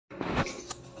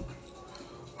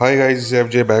Hi guys, F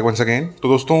जे back once again. तो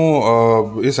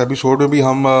दोस्तों, इस एपिसोड में भी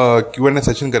हम क्यू एंड ए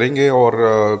सेशन करेंगे और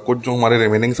कुछ जो हमारे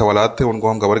रिमेनिंग सवालात थे उनको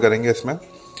हम कवर करेंगे इसमें।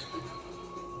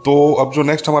 तो अब जो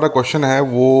नेक्स्ट हमारा क्वेश्चन है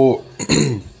वो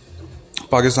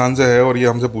पाकिस्तान से है और ये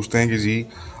हमसे पूछते हैं कि जी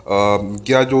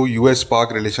क्या जो यूएस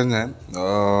पाक रिलेशन हैं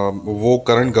वो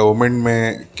करंट गवर्नमेंट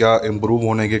में क्या इम्प्रूव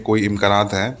होने के कोई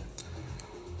इम्कानात हैं।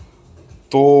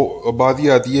 तो बात ये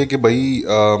आती है कि भाई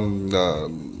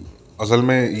असल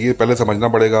में ये पहले समझना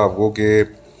पड़ेगा आपको कि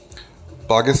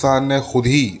पाकिस्तान ने खुद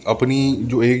ही अपनी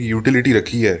जो एक यूटिलिटी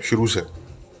रखी है शुरू से,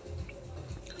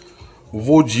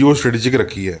 वो जियो स्ट्रेटेजिक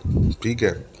रखी है। ठीक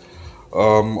है।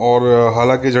 और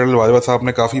हालांकि जनरल बाजवा साहब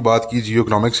ने काफ़ी बात की जियो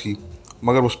इकनॉमिक्स की,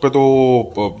 मगर उस पर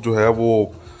तो जो है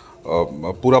वो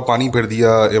पूरा पानी फेर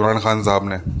दिया इमरान खान साहब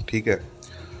ने। ठीक है।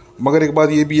 मगर एक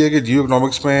बात ये भी है कि जियो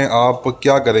इकनॉमिक्स में आप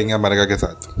क्या करेंगे अमेरिका के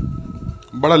साथ,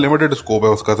 बड़ा लिमिटेड स्कोप है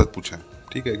उसका, सच पूछें।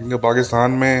 ठीक है, क्योंकि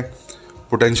पाकिस्तान में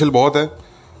पोटेंशियल बहुत है,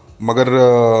 मगर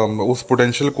उस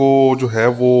पोटेंशियल को जो है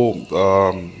वो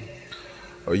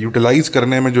यूटिलाइज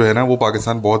करने में जो है ना वो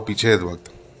पाकिस्तान बहुत पीछे है इस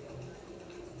वक्त।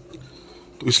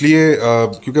 तो इसलिए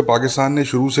क्योंकि पाकिस्तान ने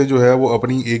शुरू से जो है वो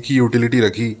अपनी एक ही यूटिलिटी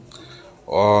रखी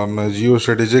जियो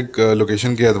स्ट्रेटेजिक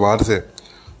लोकेशन के एतबार से,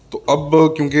 तो अब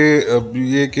क्योंकि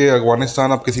ये कि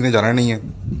अफगानिस्तान अब किसी ने जाना नहीं है।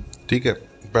 ठीक है।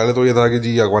 पहले तो ये था कि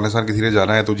जी अफगानिस्तान किसी ने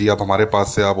जाना है तो जी आप हमारे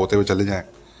पास से आप होते हुए चले जाएं।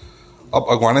 अब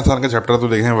अफगानिस्तान का चैप्टर तो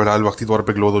देखें फिलहाल वक्ती तौर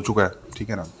पे क्लोज हो चुका है। ठीक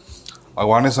है ना।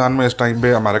 अफगानिस्तान में इस टाइम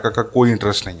पे अमेरिका का कोई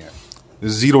इंटरेस्ट नहीं है,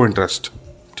 ज़ीरो इंटरेस्ट।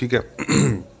 ठीक है।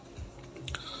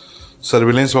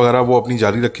 सर्विलेंस वगैरह वो अपनी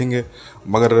जारी रखेंगे,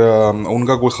 मगर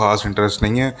उनका कोई ख़ास इंटरेस्ट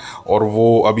नहीं है। और वो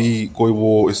अभी कोई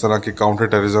वो इस तरह के काउंटर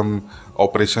टेररिज्म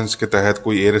ऑपरेशंस के तहत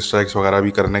कोई एयर स्ट्राइक्स वगैरह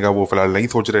भी करने का वो फ़िलहाल नहीं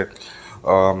सोच रहे,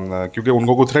 क्योंकि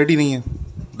उनको कोई थ्रेट ही नहीं है।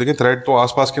 देखिए, थ्रेट तो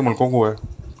आसपास के मुल्कों को है।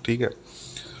 ठीक है।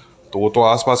 तो वो तो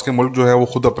आसपास के मुल्क जो है वो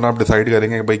खुद अपना आप डिसाइड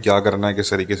करेंगे कि भाई क्या करना है,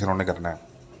 किस तरीके से उन्होंने करना है।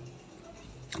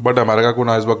 बट अमेरिका को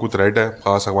ना इस बार कोई थ्रेट है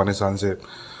ख़ास अफगानिस्तान से,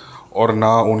 और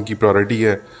ना उनकी प्रायोरिटी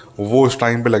है। वो इस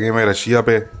टाइम पे लगे हुए रशिया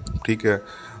पे। ठीक है।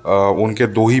 उनके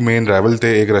दो ही मेन राइवल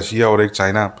थे, एक रशिया और एक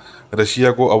चाइना।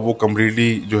 रशिया को अब वो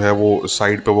कम्प्लीटली जो है वो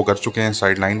साइड पे वो कर चुके हैं,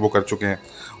 साइड लाइन वो कर चुके हैं।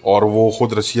 और वो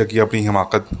ख़ुद रशिया की अपनी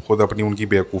हिमाकत, खुद अपनी उनकी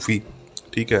बेवकूफ़ी,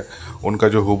 ठीक है, उनका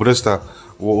जो हुब्रस था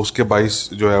वो उसके बाइस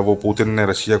जो है वो पुतिन ने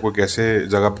रशिया को कैसे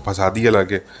जगह पे फंसा दिया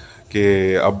लाके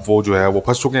कि अब वो जो है वो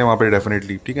फंस चुके हैं वहाँ पे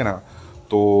डेफिनेटली। ठीक है ना।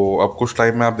 तो अब कुछ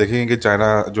टाइम में आप देखेंगे कि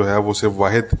चाइना जो है वो सिर्फ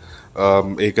वाहिद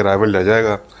एक राइवल रह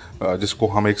जाएगा, जिसको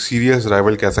हम एक सीरियस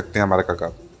राइवल कह सकते हैं अमेरिका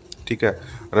का। ठीक है।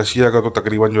 रशिया का तो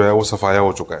तकरीबन जो है वो सफाया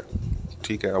हो चुका है।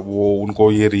 ठीक है। अब वो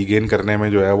उनको ये रीगेन करने में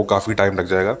जो है वो काफ़ी टाइम लग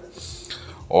जाएगा,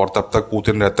 और तब तक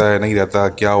पुतिन रहता है नहीं रहता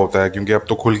क्या होता है, क्योंकि अब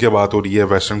तो खुल के बात हो रही है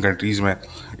वेस्टर्न कंट्रीज़ में,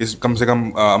 इस कम से कम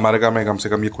अमेरिका में कम से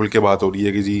कम ये खुल के बात हो रही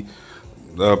है कि जी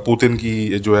पुतिन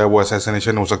की जो है वो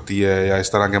असैसिनेशन हो सकती है, या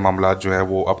इस तरह के मामला जो है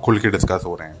वो अब खुल के डिस्कस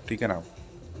हो रहे हैं। ठीक है ना।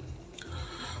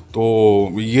 तो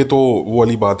ये तो वो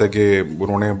वाली बात है कि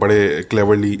उन्होंने बड़े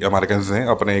क्लेवरली अमेरिकन ने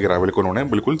अपने एक राइवल को उन्होंने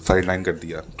बिल्कुल साइड लाइन कर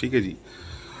दिया। ठीक है जी।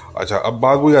 अच्छा, अब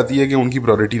बात वही आती है कि उनकी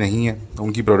प्रायोरिटी नहीं है,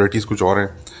 उनकी प्रायोरिटीज़ कुछ और हैं।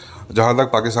 जहाँ तक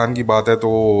पाकिस्तान की बात है तो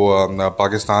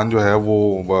पाकिस्तान जो है वो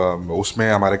उसमें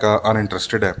अमेरिका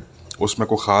अनइंटरेस्टेड है, उसमें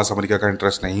कोई ख़ास अमेरिका का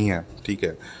इंटरेस्ट नहीं है। ठीक है।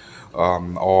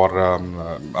 और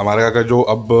अमेरिका का जो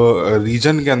अब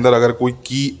रीजन के अंदर अगर कोई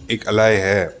की एक अलाय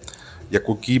है या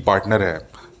कोई की पार्टनर है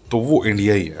तो वो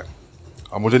इंडिया ही है।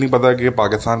 अब मुझे नहीं पता कि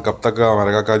पाकिस्तान कब तक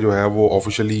अमेरिका का जो है वो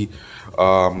ऑफिशियली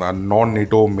नॉन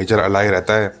नेटो मेजर अलाय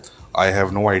रहता है, आई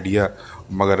हैव नो आइडिया।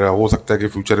 मगर हो सकता है कि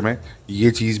फ्यूचर में ये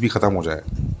चीज़ भी ख़त्म हो जाए,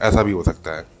 ऐसा भी हो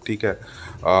सकता है। ठीक है।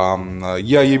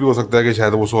 या ये भी हो सकता है कि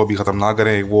शायद वो सो अभी ख़त्म ना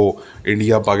करें, वो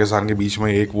इंडिया पाकिस्तान के बीच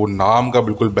में एक वो नाम का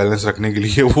बिल्कुल बैलेंस रखने के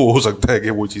लिए वो हो सकता है कि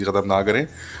वो चीज़ ख़त्म ना करें।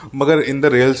 मगर इन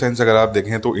द रियल सेंस अगर आप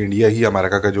देखें तो इंडिया ही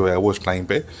अमेरिका का जो है वो इस टाइम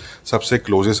पे सबसे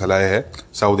क्लोजेस्ट अलाय है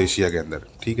साउथ एशिया के अंदर।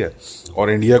 ठीक है।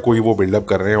 और इंडिया को ही वो बिल्डअप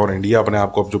कर रहे हैं, और इंडिया अपने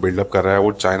आप को अब जो बिल्डअप कर रहा है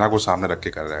वो चाइना को सामने रख के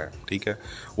कर रहा है। ठीक है।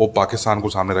 वो पाकिस्तान को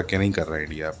सामने रख के नहीं कर रहा है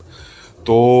इंडिया अब।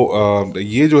 तो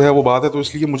ये जो है वो बात है। तो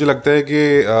इसलिए मुझे लगता है कि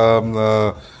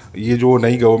ये जो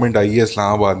नई गवर्नमेंट आई है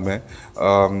इस्लामाबाद में,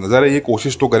 ज़रा ये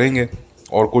कोशिश तो करेंगे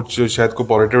और कुछ शायद कोई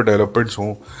पॉजिटिव डेवलपमेंट्स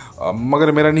हों,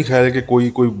 मगर मेरा नहीं ख्याल है कि कोई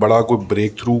कोई बड़ा कोई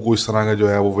ब्रेक थ्रू कोई इस तरह का जो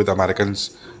है वो विद अमेरिकन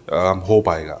हो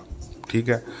पाएगा। ठीक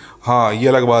है। हाँ, ये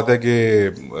अलग बात है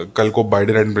कि कल को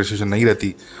बाइडेन एडमिनिस्ट्रेशन नहीं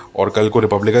रहती और कल को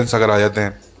रिपब्लिकन्स अगर आ जाते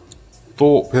हैं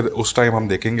तो फिर उस टाइम हम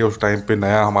देखेंगे, उस टाइम पे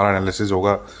नया हमारा एनालिसिस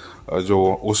होगा, जो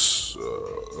उस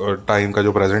टाइम का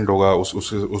जो प्रेजेंट होगा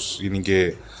उस यानी कि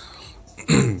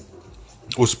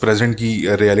उस प्रेजेंट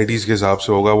की रियलिटीज़ के हिसाब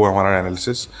से होगा वो हमारा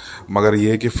एनालिसिस। मगर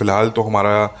ये कि फ़िलहाल तो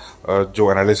हमारा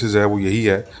जो एनालिसिस है वो यही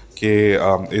है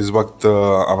कि इस वक्त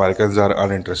अमेरिकन आर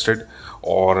अनइंटरेस्टेड,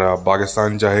 और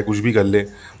पाकिस्तान चाहे कुछ भी कर ले,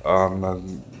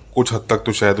 कुछ हद तक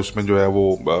तो शायद उसमें जो है वो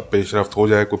पेशरफ्त हो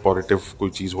जाए, कोई पॉजिटिव कोई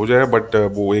चीज़ हो जाए, बट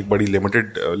वो एक बड़ी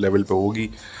लिमिटेड लेवल पे होगी,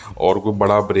 और कोई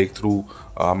बड़ा ब्रेक थ्रू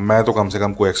मैं तो कम से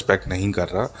कम कोई एक्सपेक्ट नहीं कर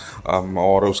रहा।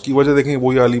 और उसकी वजह देखें,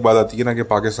 वही वाली बात आती है ना कि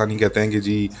पाकिस्तानी कहते हैं कि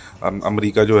जी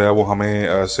अमेरिका जो है वो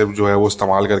हमें सिर्फ जो है वो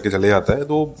इस्तेमाल करके चले जाता है।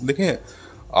 तो देखें,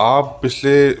 आप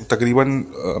पिछले तकरीबन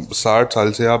 60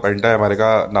 साल से आप एंटी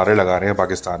अमेरिका नारे लगा रहे हैं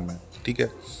पाकिस्तान में, ठीक है।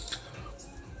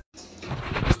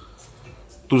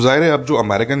 तो ज़ाहिर है अब जो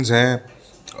अमेरिकन हैं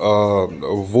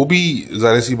वो भी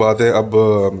ज़ाहिर सी बात है, अब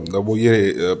वो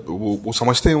ये वो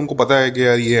समझते हैं, उनको पता है कि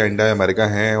यार ये एंटी अमेरिका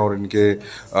हैं, और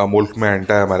इनके मुल्क में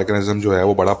एंटी अमेरिकनिज़म जो है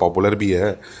वो बड़ा पॉपुलर भी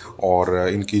है, और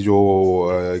इनकी जो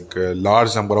एक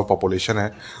लार्ज नंबर ऑफ पॉपुलेशन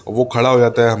है वो खड़ा हो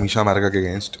जाता है हमेशा अमेरिका के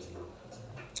अगेंस्ट।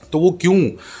 तो वो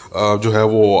क्यों जो है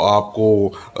वो आपको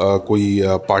कोई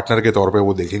पार्टनर के तौर पे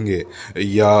वो देखेंगे,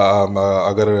 या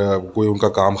अगर कोई उनका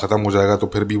काम ख़त्म हो जाएगा तो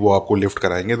फिर भी वो आपको लिफ्ट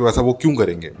कराएंगे, तो ऐसा वो क्यों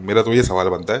करेंगे? मेरा तो ये सवाल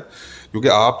बनता है, क्योंकि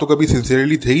आप तो कभी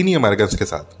सिंसियरली थे ही नहीं अमेरिकन के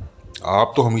साथ।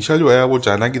 आप तो हमेशा जो है वो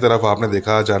चाइना की तरफ आपने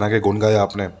देखा, चाइना के गुण गाए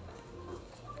आपने,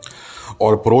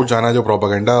 और प्रो चाइना जो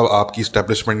प्रोपागेंडा आपकी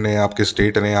इस्टेब्लिशमेंट ने, आपके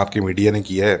स्टेट ने, आपकी मीडिया ने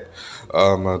किया है,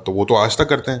 तो वो तो आज तक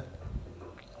करते हैं।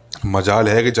 मजाल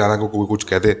है कि चाइना को कोई कुछ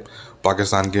कह दे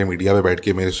पाकिस्तान के मीडिया पे बैठ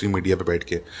के, मेन स्ट्रीम मीडिया पे बैठ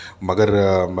के, मगर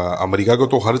अमेरिका को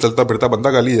तो हर चलता फिरता बंदा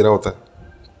गाली दे रहा होता है,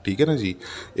 ठीक है ना जी।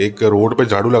 एक रोड पे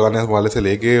झाड़ू लगाने वाले से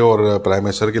लेके और प्राइम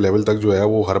मिनिस्टर के लेवल तक जो है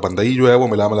वो हर बंदा ही जो है वो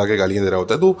मिला मिला के गालियाँ दे रहा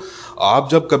होता है। तो आप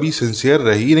जब कभी सिंसियर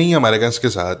रही नहीं अमेरिकन के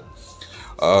साथ,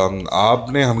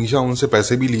 आपने हमेशा उनसे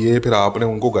पैसे भी लिए, फिर आपने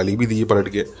उनको गाली भी दी पलट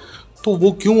के, तो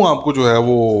वो क्यों आपको जो है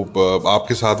वो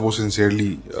आपके साथ वो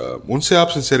सिंसियरली, उनसे आप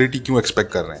सिंसियरिटी क्यों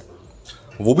एक्सपेक्ट कर रहे हैं?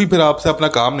 वो भी फिर आपसे अपना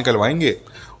काम निकलवाएंगे,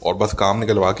 और बस काम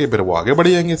निकलवा के फिर वो आगे बढ़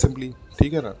जाएंगे सिंपली,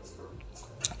 ठीक है ना।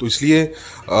 तो इसलिए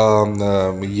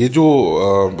ये जो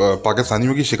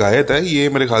पाकिस्तानियों की शिकायत है, ये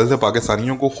मेरे ख्याल से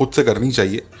पाकिस्तानियों को खुद से करनी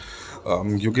चाहिए,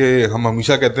 क्योंकि हम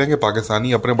हमेशा कहते हैं कि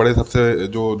पाकिस्तानी अपने बड़े सबसे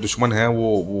जो दुश्मन हैं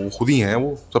वो खुद ही हैं,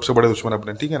 वो सबसे बड़े दुश्मन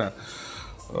अपने, ठीक है ना।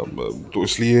 तो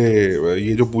इसलिए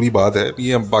ये जो पूरी बात है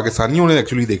ये पाकिस्तानियों ने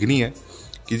एक्चुअली देखनी है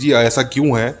कि जी ऐसा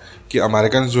क्यों है कि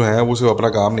अमेरिकन जो हैं वो सिर्फ अपना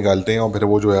काम निकालते हैं, और फिर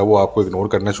वो जो है वो आपको इग्नोर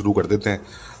करना शुरू कर देते हैं,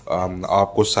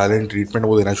 आपको साइलेंट ट्रीटमेंट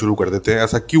वो देना शुरू कर देते हैं।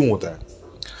 ऐसा क्यों होता है?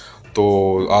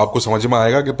 तो आपको समझ में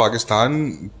आएगा कि पाकिस्तान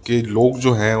के लोग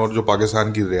जो हैं और जो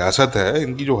पाकिस्तान की रियासत है,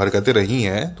 इनकी जो हरकतें रही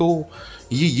हैं, तो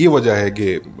ये वजह है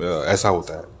कि ऐसा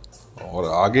होता है,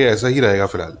 और आगे ऐसा ही रहेगा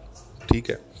फ़िलहाल, ठीक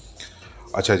है।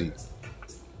 अच्छा जी,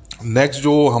 नेक्स्ट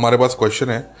जो हमारे पास क्वेश्चन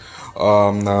है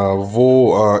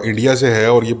वो इंडिया से है,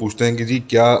 और ये पूछते हैं कि जी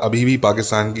क्या अभी भी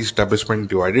पाकिस्तान की इस्टेब्लिशमेंट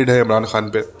डिवाइडेड है इमरान खान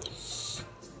पे,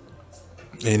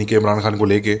 यानी कि इमरान खान को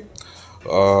लेके।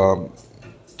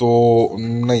 तो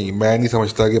नहीं, मैं नहीं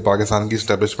समझता कि पाकिस्तान की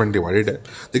इस्टेब्लिशमेंट डिवाइडेड है।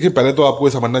 देखिए, पहले तो आपको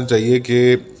ये समझना चाहिए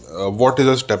कि what is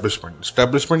establishment.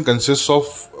 Establishment consist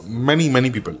of many many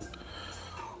people,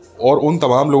 और उन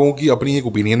तमाम लोगों की अपनी एक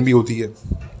ओपिनियन भी होती है,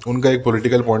 उनका एक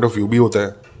पॉलिटिकल पॉइंट ऑफ व्यू भी होता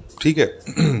है, ठीक है।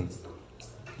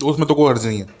 तो उसमें तो कोई अर्ज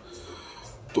नहीं है।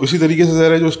 तो इसी तरीके से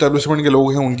ज़रा जो इस्टेब्लिशमेंट के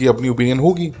लोग हैं उनकी अपनी ओपिनियन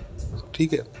होगी,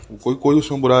 ठीक है। कोई कोई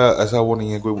उसमें बुरा ऐसा वो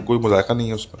नहीं है, कोई कोई मजाका नहीं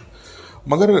है उसमें।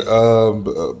 मगर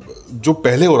जो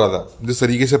पहले हो रहा था, जिस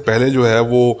तरीके से पहले जो है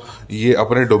वो ये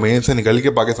अपने डोमेन से निकल के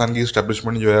पाकिस्तान की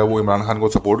इस्टेब्लिशमेंट जो है वो इमरान खान को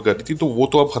सपोर्ट कर रही थी, तो वो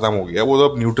तो अब ख़त्म हो गया। वो तो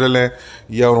अब न्यूट्रल है,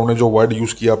 या उन्होंने जो वर्ड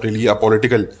यूज़ किया अपने लिए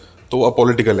अपॉलिटिकल, तो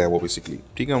अपॉलिटिकल है वो बेसिकली,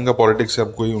 ठीक है। उनका पॉलिटिक्स से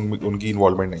अब कोई उनकी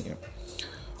इन्वॉल्वमेंट नहीं है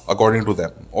अकॉर्डिंग टू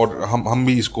दैम। और हम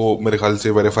भी इसको मेरे ख्याल से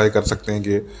वेरीफाई कर सकते हैं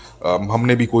कि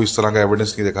हमने भी कोई इस तरह का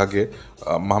एविडेंस नहीं देखा कि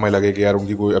हमें लगे कि यार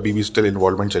उनकी कोई अभी भी स्टिल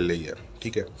इन्वॉल्वमेंट चल रही है,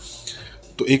 ठीक है।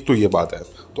 तो एक तो ये बात है।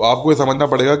 तो आपको ये समझना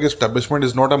पड़ेगा कि establishment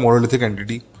is not a monolithic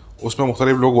entity. उसमें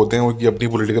मुख्तलिफ लोग होते हैं, उनकी अपनी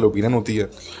पॉलिटिकल ओपिनियन होती है,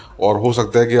 और हो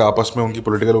सकता है कि आपस में उनकी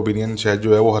पॉलिटिकल ओपिनियन शायद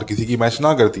जो है वो हर किसी की मैच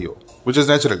ना करती हो, विच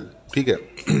इज़ नेचुरल, ठीक है।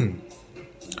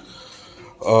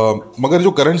 मगर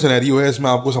जो करंट सिनेरियो है इसमें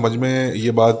आपको समझ में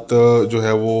ये बात जो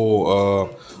है वो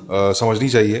समझनी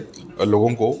चाहिए लोगों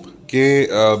को कि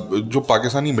जो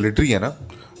पाकिस्तानी मिलिट्री है ना,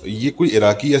 ये कोई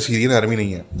इराकी या सीरियन आर्मी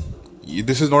नहीं है।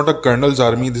 This is not a colonel's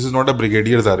army, this is not a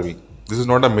brigadiers army, this is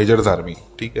not a measures army,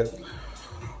 ठीक है।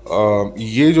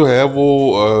 ये जो है वो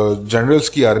जनरल्स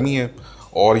की आर्मी है,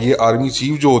 और ये आर्मी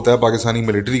चीफ जो होता है पाकिस्तानी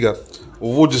मिलिट्री का,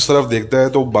 वो जिस तरफ देखता है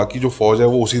तो बाकी जो फौज है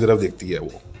वो उसी तरफ देखती है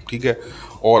वो, ठीक है।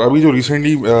 और अभी जो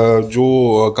रिसेंटली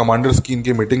जो कमांडर्स की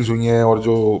इनकी मीटिंग्स हुई हैं, और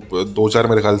जो 2-4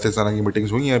 मेरे ख्याल से इस तरह की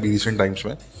मीटिंग्स हुई हैं अभी रिसेंट टाइम्स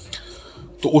में,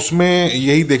 तो उसमें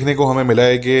यही देखने को हमें मिला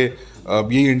है कि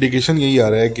यही इंडिकेशन यही आ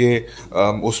रहा है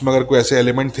कि उसमें अगर कोई ऐसे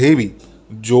एलिमेंट थे भी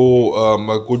जो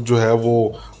कुछ जो है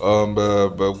वो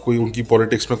कोई उनकी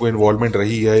पॉलिटिक्स में कोई इन्वॉल्वमेंट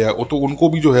रही है या तो उनको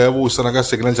भी जो है वो इस तरह का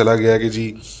सिग्नल चला गया है कि जी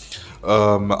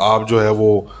आप जो है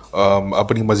वो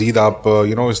अपनी मज़ीद आप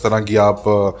इस तरह की आप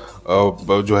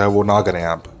जो है वो ना करें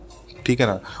आप, ठीक है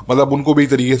ना। मतलब उनको भी एक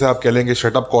तरीके से आप कह लें कि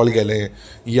शटअप कॉल कह लें,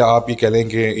 या आप ये कह लें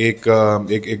कि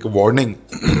एक वार्निंग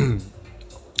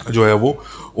जो है वो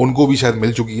उनको भी शायद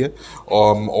मिल चुकी है।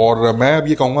 और मैं अब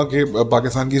ये कहूँगा कि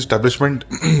पाकिस्तान की इस्टेब्लिशमेंट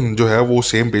जो है वो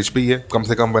सेम पेज पे ही है, कम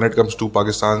से come when it comes to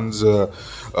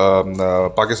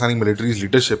Pakistani militaries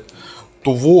leadership,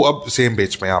 तो वो अब सेम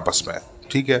पेज पे हैं आपस में,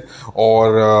 ठीक है।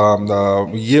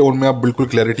 और ये उनमें अब बिल्कुल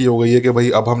क्लैरिटी हो गई है कि भाई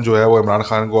अब हम जो है वो इमरान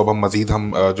खान को अब हम मज़ीद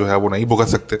हम जो है वो नहीं भुगत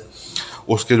सकते,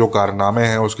 उसके जो कारनामे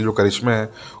हैं, उसके जो करिश्मे हैं,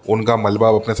 उनका मलबा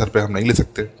अब अपने सर पे हम नहीं ले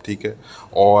सकते, ठीक है।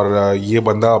 और ये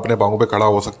बंदा अपने पाँवों पे खड़ा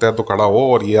हो सकता है तो खड़ा हो,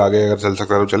 और ये आगे अगर चल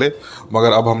सकता है तो चले,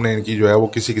 मगर अब हमने इनकी जो है वो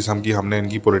किसी किस्म की हमने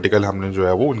इनकी पॉलिटिकल हमने जो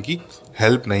है वो उनकी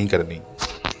हेल्प नहीं करनी।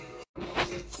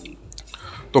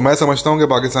 तो मैं समझता हूँ कि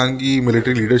पाकिस्तान की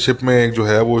मिलिट्री लीडरशिप में एक जो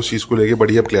है वो इस चीज़ को लेके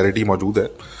बड़ी अब क्लैरिटी मौजूद है।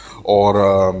 और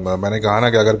मैंने कहा ना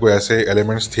कि अगर कोई ऐसे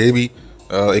एलिमेंट्स थे भी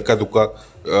इक्का दुक्का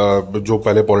जो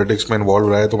पहले पॉलिटिक्स में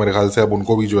इन्वॉल्व रहे, तो मेरे ख्याल से अब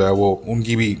उनको भी जो है वो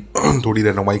उनकी भी थोड़ी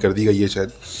रहनुमाई कर दी गई है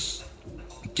शायद,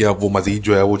 कि अब वो मज़ीद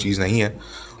जो है वो चीज़ नहीं है।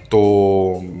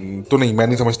 तो नहीं, मैं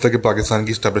नहीं समझता कि पाकिस्तान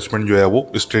की स्टैब्लिशमेंट जो है वो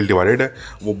स्टिल डिवाइडेड है।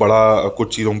 वो बड़ा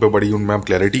कुछ चीज़ों पे बड़ी उनमें अब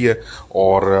क्लैरिटी है,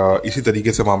 और इसी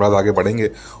तरीके से मामला आगे बढ़ेंगे।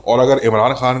 और अगर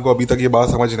इमरान खान को अभी तक ये बात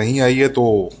समझ नहीं आई है तो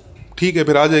ठीक है,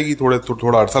 फिर आ जाएगी,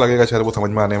 थोड़ा अरसा लगेगा शायद वो समझ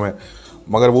में आने में,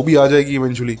 मगर वो भी आ जाएगी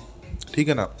इवेंचुअली, ठीक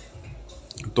है ना।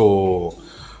 तो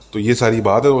तो ये सारी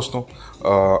बात है दोस्तों।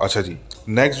 अच्छा जी,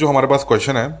 नेक्स्ट जो हमारे पास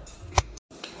क्वेश्चन है,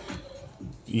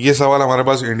 ये सवाल हमारे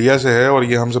पास इंडिया से है, और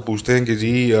ये हमसे पूछते हैं कि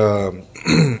जी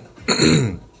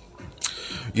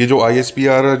ये जो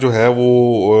ISPR जो है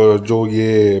वो जो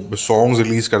ये सॉन्ग्स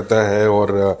रिलीज़ करता है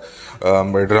और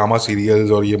ड्रामा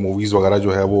सीरियल्स और ये मूवीज़ वगैरह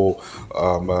जो है वो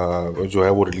जो है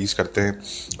वो रिलीज़ करते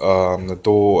हैं,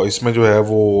 तो इसमें जो है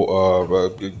वो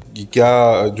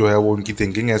क्या जो है वो उनकी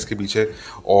थिंकिंग है इसके पीछे,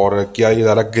 और क्या ये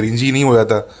ज़्यादा क्रिंजी नहीं हो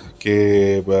जाता कि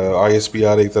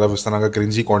ISPR एक तरफ इस तरह का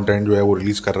क्रिंजी कंटेंट जो है वो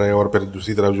रिलीज़ कर रहे हैं और फिर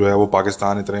दूसरी तरफ जो है वो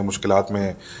पाकिस्तान इतने मुश्किलात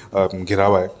में घिरा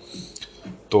हुआ है।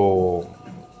 तो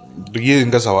ये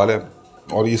इनका सवाल है,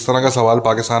 और इस तरह का सवाल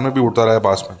पाकिस्तान में भी उठता रहा है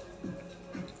पास में।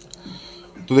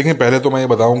 तो देखें, पहले तो मैं ये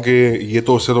बताऊं कि ये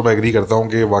तो उससे तो मैं एग्री करता हूं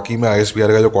कि वाकई में ISPR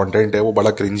का जो कंटेंट है वो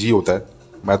बड़ा क्रिंजी होता है।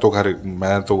 मैं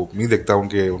तो नहीं देखता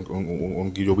उनके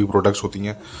उनकी जो भी प्रोडक्ट्स होती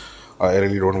हैं, I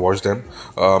really don't watch them.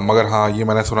 मगर हाँ, ये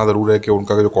मैंने सुना ज़रूर है कि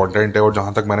उनका जो कंटेंट है, और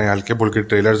जहाँ तक मैंने हल्के फुल्के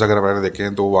ट्रेलर्स अगर मैंने देखे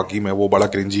हैं, तो वाकई में वो बड़ा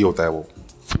क्रिंजी होता है वो।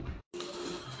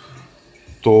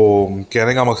 तो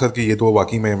कहने का मकसद कि ये तो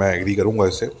वाकई में मैं एग्री करूँगा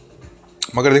इससे।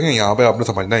 मगर देखें, यहाँ पे आपने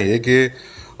समझना ये कि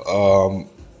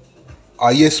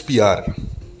ISPR,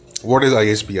 व्हाट इज़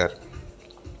ISPR,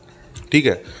 ठीक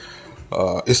है।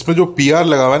 इसमें जो PR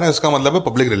लगा हुआ है ना, इसका मतलब है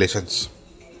पब्लिक रिलेशंस।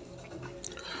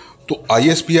 तो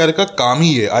ISPR का काम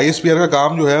ही है, ISPR का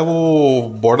काम जो है वो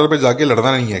बॉर्डर पे जाके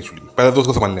लड़ना नहीं है एक्चुअली, पहले तो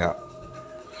उसको समझ लें आप।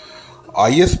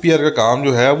 ISPR का काम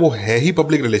जो है वो है ही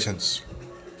पब्लिक रिलेशंस।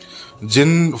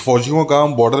 जिन फौजियों का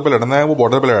काम बॉर्डर पे लड़ना है वो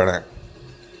बॉर्डर पे लड़ रहे हैं,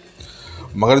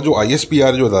 मगर जो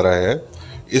ISPR जो अदारा है,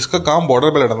 इसका काम बॉर्डर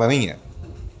पे लड़ना नहीं है,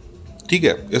 ठीक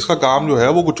है। इसका काम जो है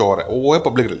वो कुछ और है, वो है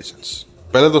पब्लिक रिलेशंस।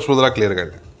 पहले तो उसको ज़रा क्लियर कर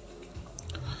लें।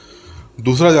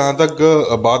 दूसरा, जहाँ तक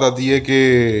बात आती है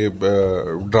कि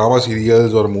ड्रामा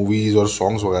सीरियल्स और मूवीज़ और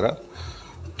सॉन्ग्स वगैरह,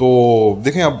 तो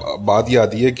देखें, अब बात ये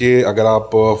आती है कि अगर आप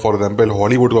फॉर एग्जांपल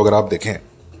हॉलीवुड को अगर आप देखें,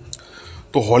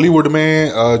 तो हॉलीवुड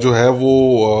में जो है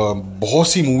वो बहुत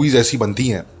सी मूवीज़ ऐसी बनती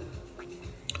हैं,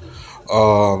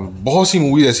 बहुत सी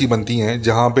मूवीज़ ऐसी बनती हैं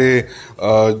जहाँ पे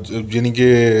यानी कि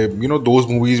those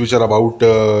movies which are about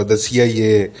the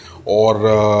CIA और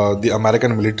द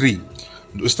अमेरिकन मिलिट्री,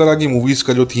 इस तरह की मूवीज़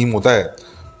का जो थीम होता है,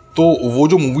 तो वो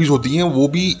जो मूवीज़ होती हैं वो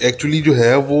भी एक्चुअली जो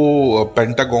है वो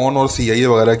पेंटागन और CIA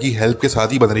वगैरह की हेल्प के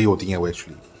साथ ही बन रही होती हैं वो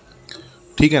एक्चुअली,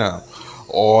 ठीक है ना।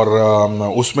 और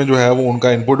उसमें जो है वो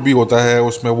उनका इनपुट भी होता है,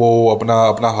 उसमें वो अपना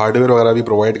अपना हार्डवेयर वगैरह भी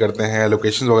प्रोवाइड करते हैं,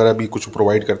 लोकेशन वगैरह भी कुछ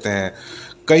प्रोवाइड करते हैं।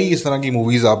 कई इस तरह की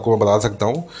मूवीज़ आपको मैं बता सकता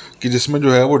हूँ कि जिसमें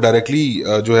जो है वो डायरेक्टली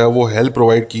जो है वो हेल्प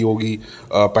प्रोवाइड की होगी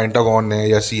पेंटागन ने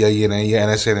या CIA ने या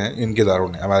NSA ने, इनके इदारों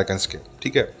ने, अमेरिकन के,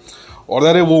 ठीक है। और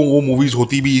अरे वो मूवीज़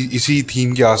होती भी इसी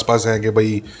थीम के आसपास हैं कि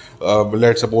भाई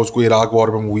लेट सपोज कोई इराक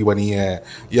वॉर में मूवी बनी है,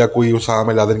 या कोई उसामा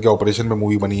बिन लादेन के ऑपरेशन में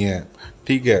मूवी बनी है,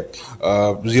 ठीक है।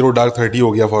 ज़ीरो डार्क 30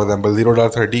 हो गया फॉर एग्जांपल, ज़ीरो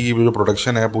डार्क 30 की जो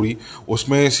प्रोडक्शन है पूरी,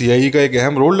 उसमें CIA का एक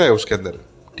अहम रोल है उसके अंदर,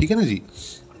 ठीक है ना जी।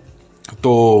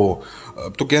 तो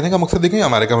कहने का मकसद देखें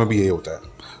अमेरिका में भी यही होता है।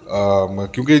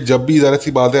 क्योंकि जब भी ज़रा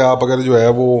सी बात है, आप अगर जो है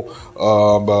वो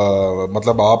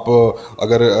मतलब आप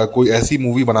अगर कोई ऐसी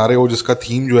मूवी बना रहे हो जिसका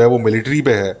थीम जो है वो मिलिट्री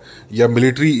पे है, या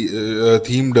मिलिट्री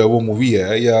थीम्ड वो मूवी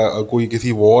है, या कोई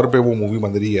किसी वॉर पे वो मूवी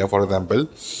बन रही है फॉर एग्जांपल,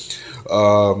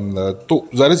 तो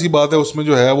ज़ाहिर सी बात है उसमें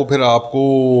जो है वो फिर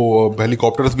आपको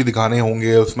हेलीकॉप्टर्स भी दिखाने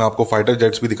होंगे, उसमें आपको फाइटर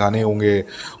जेट्स भी दिखाने होंगे,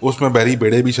 उसमें बहरी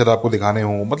बेड़े भी शायद आपको दिखाने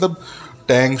हों, मतलब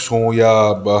टैंक्स हों या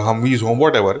हमवीज हों,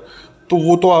 वॉट एवर। तो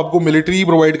वो तो आपको मिलिट्री ही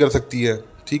प्रोवाइड कर सकती है,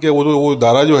 ठीक है, वो तो वो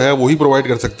दारा जो है वही प्रोवाइड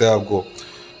कर सकता है आपको।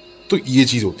 तो ये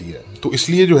चीज़ होती है, तो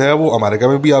इसलिए जो है वो अमेरिका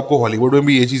में भी आपको, हॉलीवुड में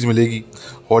भी ये चीज़ मिलेगी।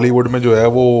 हॉलीवुड में जो है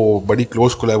वो बड़ी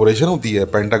क्लोज कोलैबोरेशन होती है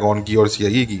पेंटागन की और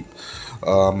सीआईए की,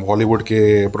 हॉलीवुड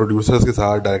के प्रोड्यूसर्स के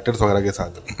साथ, डायरेक्टर्स वगैरह के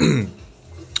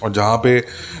साथ। और जहाँ पे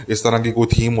इस तरह की कोई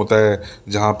थीम होता है,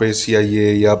 जहाँ पे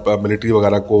सीआईए या मिलिट्री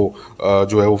वगैरह को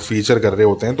जो है वो फीचर कर रहे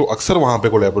होते हैं, तो अक्सर वहाँ पे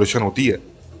कोलैबोरेशन होती है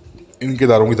इनके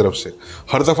दारों की तरफ से।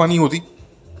 हर दफ़ा नहीं होती,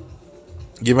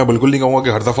 ये मैं बिल्कुल नहीं कहूँगा कि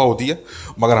हर दफ़ा होती है,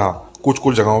 मगर हाँ कुछ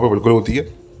कुछ जगहों पे बिल्कुल होती है।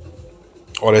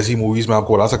 और ऐसी मूवीज़ मैं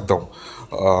आपको बता सकता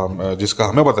हूँ जिसका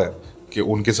हमें पता है कि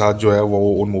उनके साथ जो है वो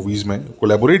उन मूवीज़ में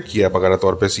कोलैबोरेट किया है बकायदा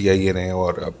तौर पे सीआईए ने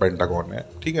और पेंटागन ने,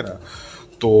 ठीक है ना।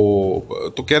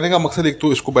 तो कहने का मकसद, एक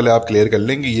तो इसको पहले आप क्लियर कर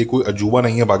लेंगे, ये कोई अजूबा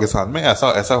नहीं है पाकिस्तान में,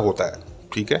 ऐसा ऐसा होता है,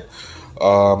 ठीक है।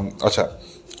 अच्छा,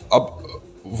 अब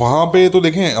वहाँ पे तो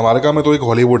देखें, अमेरिका में तो एक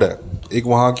हॉलीवुड है, एक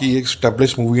वहाँ की एक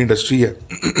स्टेब्लिश मूवी इंडस्ट्री है।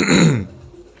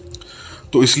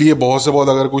 तो इसलिए बहुत से बहुत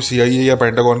अगर कोई सीआईए या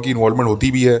पेंटागन की इन्वॉल्वमेंट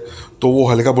होती भी है तो वो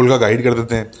हल्का फुल्का गाइड कर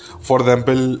देते हैं। फॉर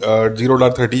एग्जांपल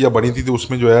 0-30 जब बनी थी तो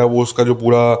उसमें जो है वो उसका जो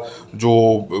पूरा जो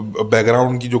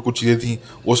बैकग्राउंड की जो कुछ चीज़ें थी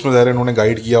उसमें ज़ाहिर इन्होंने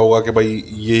गाइड किया होगा कि भाई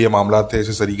ये मामला थे,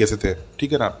 इस तरीके से थे,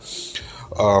 ठीक है ना।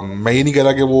 मैं ये नहीं कह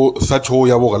रहा कि वो सच हो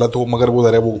या वो गलत हो, मगर वो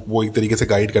ज़रा वो एक तरीके से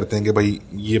गाइड करते हैं कि भाई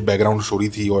ये बैकग्राउंड स्टोरी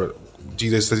थी और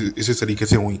चीज़ें इसी तरीके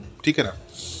से हुई, ठीक है ना।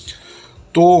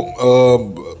 तो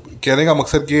कहने का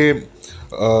मकसद कि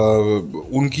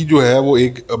उनकी जो है वो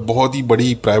एक बहुत ही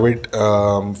बड़ी प्राइवेट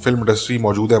फिल्म इंडस्ट्री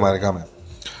मौजूद है अमेरिका में।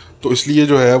 तो इसलिए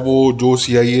जो है वो जो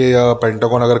सीआईए या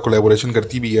पेंटागन अगर कोलैबोरेशन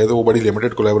करती भी है तो वो बड़ी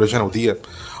लिमिटेड कोलैबोरेशन होती है,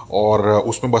 और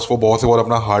उसमें बस वो बहुत से बहुत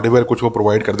अपना हार्डवेयर कुछ वो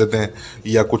प्रोवाइड कर देते हैं,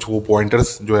 या कुछ वो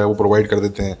पॉइंटर्स जो है वो प्रोवाइड कर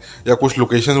देते हैं, या कुछ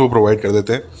लोकेशन वो प्रोवाइड कर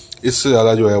देते हैं। इससे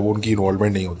ज़्यादा जो है वो उनकी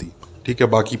इन्वॉल्वमेंट नहीं होती, ठीक है।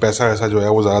 बाकी पैसा ऐसा जो है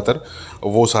वो ज़्यादातर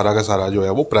वो सारा का सारा जो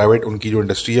है वो प्राइवेट उनकी जो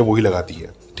इंडस्ट्री है वही लगाती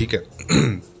है, ठीक है।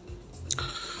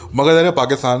 मगर यार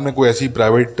पाकिस्तान में कोई ऐसी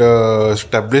प्राइवेट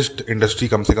स्टैब्लिश्ड इंडस्ट्री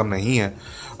कम से कम नहीं है।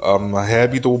 है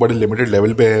भी तो वो बड़े लिमिटेड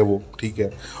लेवल पे है वो, ठीक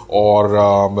है। और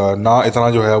ना इतना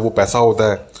जो है वो पैसा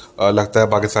होता है लगता है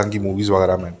पाकिस्तान की मूवीज़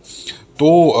वगैरह में। तो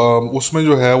उसमें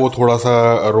जो है वो थोड़ा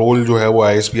सा रोल जो है वो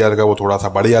आईएसपीआर का वो थोड़ा सा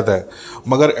बढ़ जाता है।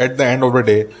 मगर at the end of the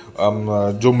day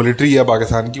जो मिलिट्री है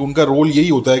पाकिस्तान की, उनका रोल यही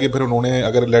होता है कि फिर उन्होंने,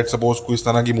 अगर लेट सपोज कोई इस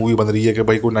तरह की मूवी बन रही है कि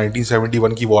भाई कोई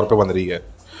 1971 की वॉर पे बन रही है,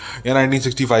 या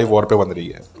 1965 वॉर पे बन रही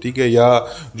है, ठीक है, या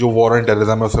जो वॉर एंड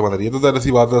टेररिज्म है उससे बन रही है, तो ज़ाहिर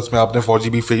सी बात है उसमें आपने फौजी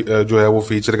भी जो है वो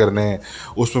फीचर करने हैं,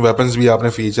 उसमें वेपन्स भी आपने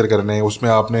फीचर करने हैं, उसमें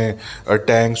आपने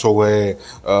टैंक्स हो गए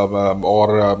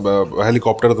और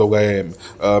हेलीकॉप्टर हो गए,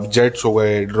 जेट्स हो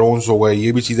गए, ड्रोन्स हो गए,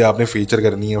 ये भी चीज़ें आपने फीचर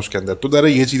करनी है उसके अंदर। तो ज़रा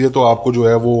ये चीज़ें तो आपको जो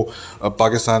है वो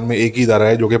पाकिस्तान में एक ही इदारा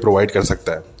है जो कि प्रोवाइड कर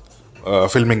सकता है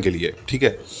फिल्मिंग के लिए, ठीक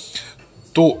है।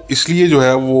 तो इसलिए जो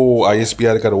है वो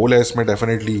आईएसपीआर का रोल है इसमें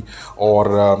डेफिनेटली। और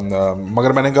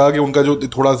मगर मैंने कहा कि उनका जो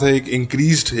थोड़ा सा एक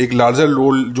इंक्रीज्ड, एक लार्जर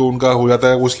रोल जो उनका हो जाता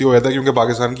है वो इसलिए हो जाता है क्योंकि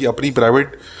पाकिस्तान की अपनी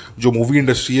प्राइवेट जो मूवी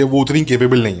इंडस्ट्री है वो उतनी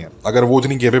केपेबल नहीं है। अगर वो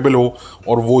उतनी केपेबल हो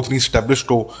और वो उतनी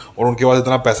स्टेब्लिश्ड हो और उनके पास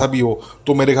इतना पैसा भी हो,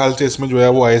 तो मेरे ख्याल से इसमें जो है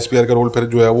वो आईएसपीआर का रोल फिर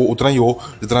जो है वो उतना ही हो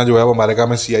जितना जो है वो अमेरिका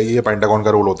में सीआईए या पेंटागन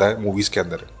का रोल होता है मूवीज़ के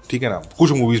अंदर, ठीक है ना,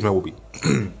 कुछ मूवीज़ में वो भी।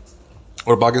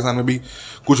 और पाकिस्तान में भी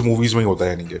कुछ मूवीज़ में ही होता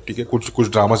है, यानी कि ठीक है, कुछ कुछ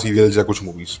ड्रामा सीरियल्स या कुछ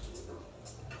मूवीज़।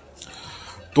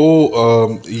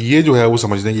 तो ये जो है वो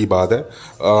समझने की बात है।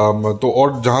 तो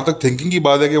और जहाँ तक थिंकिंग की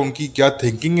बात है कि उनकी क्या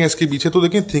थिंकिंग है इसके पीछे, तो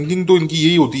देखें थिंकिंग तो इनकी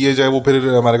यही होती है, चाहे वो फिर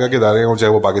अमेरिका के दायरे हों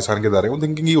चाहे वो पाकिस्तान के दायरे हों,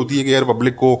 थिंकिंग यही होती है कि यार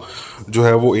पब्लिक को जो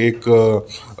है वो एक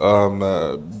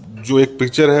जो एक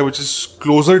पिक्चर है which is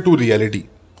closer to reality,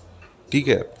 ठीक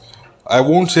है। आई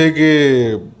वोंट से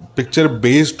कि picture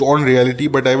based on reality,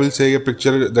 but I will say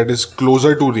picture that is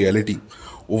closer to reality,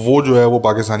 वो जो है वो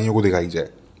पाकिस्तानियों को दिखाई जाए,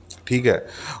 ठीक है।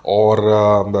 और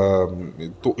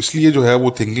तो इसलिए जो है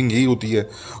वो थिंकिंग यही होती है।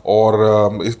 और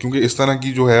क्योंकि इस तरह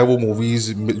की जो है वो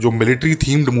मूवीज़ जो मिलिट्री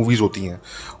थीम्ड मूवीज़ होती हैं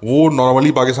वो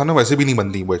नॉर्मली पाकिस्तान में वैसे भी नहीं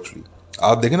बनती वो एक्चुअली।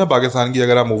 आप देखें ना पाकिस्तान की,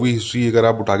 अगर आप मूवी हिस्ट्री अगर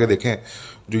आप उठा के देखें,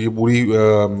 जो ये पूरी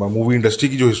मूवी इंडस्ट्री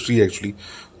की जो हिस्ट्री है एक्चुअली,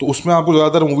 तो उसमें आपको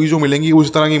ज़्यादातर मूवी जो मिलेंगी वो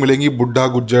इस तरह की मिलेंगी, बुढ़ा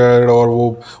गुज्जर और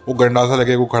वो गंडासा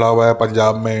लगे को खड़ा हुआ है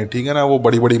पंजाब में, ठीक है ना, वो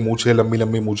बड़ी बड़ी मूछें, लंबी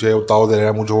लंबी मूछें, ताव दे रहा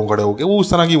है मूछों को खड़े होकर, वो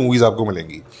उस तरह की मूवीज़ आपको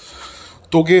मिलेंगी।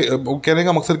 तो कहने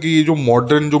का मकसद कि ये जो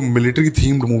मॉडर्न जो मिलिट्री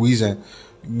थीम्ड मूवीज़ हैं,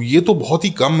 ये तो बहुत ही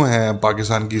कम है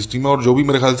पाकिस्तान की हिस्ट्री में, और जो भी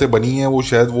मेरे ख्याल से बनी है वो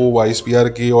शायद वो ISPR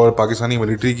की और पाकिस्तानी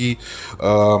मिलिट्री की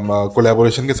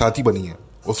कोलैबोरेशन के साथ ही बनी है,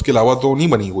 उसके अलावा तो नहीं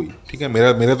बनी कोई, ठीक है,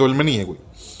 मेरे तो इल्म में नहीं है कोई।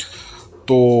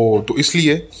 तो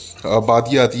इसलिए बात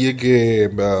ये आती है कि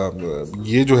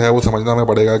ये जो है वो समझना हमें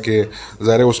पड़ेगा कि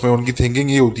ज़ाहिर है उसमें उनकी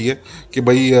थिंकिंग ये होती है कि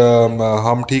भाई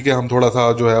हम ठीक है, हम थोड़ा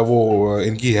सा जो है वो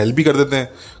इनकी हेल्प भी कर देते हैं,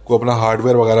 को अपना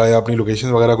हार्डवेयर वगैरह या अपनी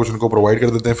लोकेशन वगैरह कुछ उनको प्रोवाइड कर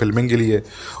देते हैं फिल्मिंग के लिए,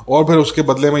 और फिर उसके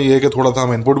बदले में ये है कि थोड़ा सा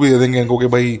हम इनपुट भी दे देंगे इनको कि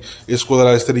भाई इसको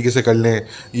ज़रा इस तरीके से कर लें,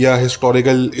 या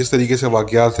हिस्टोरिकल इस तरीके से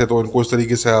वाक़यात है तो इनको इस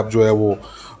तरीके से आप जो है वो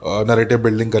नरेटिव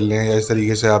बिल्डिंग कर लें, या इस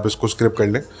तरीके से आप इसको स्क्रिप्ट कर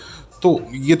लें। तो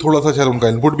ये थोड़ा सा शायद उनका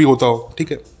इनपुट भी होता हो,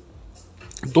 ठीक है।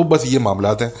 तो बस ये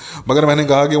मामलात हैं, मगर मैंने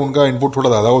कहा कि उनका इनपुट थोड़ा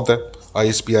ज़्यादा होता है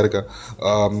ISPR का,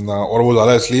 और वो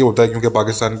ज़्यादा इसलिए होता है क्योंकि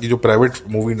पाकिस्तान की जो प्राइवेट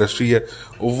मूवी इंडस्ट्री है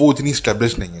वो इतनी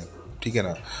स्टेब्लिश नहीं है, ठीक है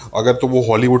ना। अगर तो वो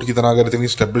हॉलीवुड की तरह अगर इतनी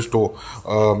स्टेब्लिश्ड हो,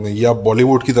 या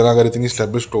बॉलीवुड की तरह अगर इतनी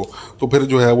स्टेब्लिश्ड हो, तो फिर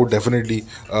जो है वो डेफिनेटली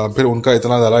फिर उनका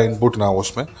इतना ज़्यादा इनपुट ना हो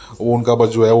उसमें, वो उनका बस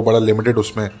जो है वो बड़ा लिमिटेड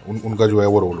उसमें उनका जो है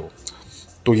वो रोल हो।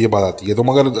 तो ये बात आती है। तो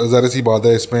मगर ज़रा सी बात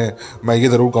है इसमें, मैं ये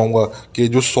ज़रूर कहूँगा कि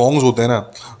जो सॉन्ग्स होते हैं ना,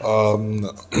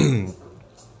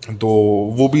 तो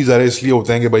वो भी ज़रा इसलिए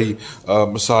होते हैं कि भाई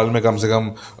साल में कम से कम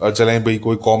चलें भाई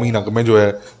कोई कौमी नगमे जो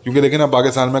है, क्योंकि देखिए ना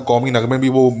पाकिस्तान में कौमी नगमे भी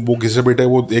वो घिसे पिटे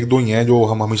वो एक दो ही हैं जो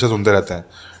हम हमेशा सुनते रहते हैं,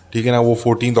 ठीक है ना। वो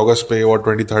 14 अगस्त पे और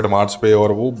 23 मार्च पे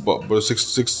और वो 6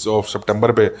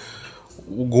 सितंबर पे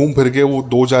वो घूम फिर के वो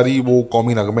दो चार ही वो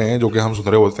कौमी नगमे हैं जो कि हम सुन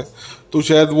रहे होते हैं। तो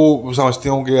शायद वो समझते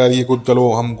हो कि यार ये कुछ,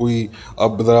 चलो हम कोई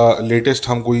अब ज़रा लेटेस्ट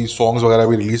हम कोई सॉन्ग्स वगैरह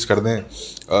भी रिलीज़ कर दें,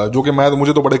 जो कि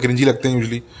मुझे तो बड़े क्रिंजी लगते हैं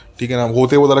यूजली, ठीक है ना।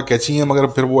 होते वो ज़रा कैची हैं मगर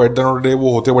फिर वो eight the end of the day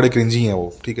वो होते बड़े क्रिंजी हैं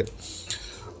वो, ठीक है।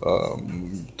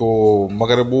 तो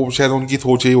मगर वो शायद उनकी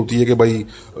सोच यही होती है कि भाई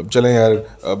चलें यार,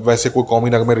 वैसे कोई कौमी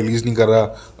नगमे रिलीज़ नहीं कर रहा,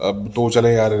 तो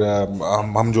चलें यार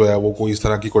हम जो है वो कोई इस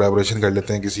तरह की कोलैबोरेशन कर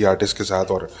लेते हैं किसी आर्टिस्ट के साथ,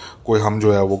 और कोई हम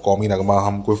जो है वो कौमी नगमा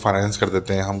हम कोई फाइनेंस कर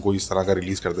देते हैं, हम कोई इस तरह का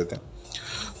रिलीज़ कर देते हैं।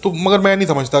 तो मगर मैं नहीं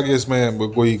समझता कि इसमें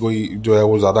कोई कोई जो है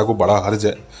वो ज़्यादा कोई बड़ा हर्ज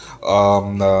है,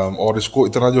 और इसको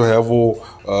इतना जो है वो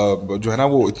जो है ना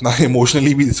वो इतना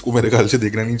इमोशनली भी इसको मेरे ख्याल से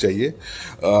देखना नहीं चाहिए,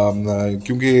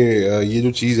 क्योंकि ये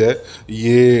जो चीज़ है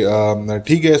ये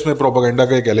ठीक है, इसमें प्रोपेगेंडा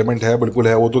का एक एलिमेंट है, बिल्कुल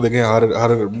है। वो तो देखें हर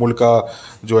हर मुल्क का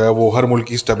जो है वो हर मुल्क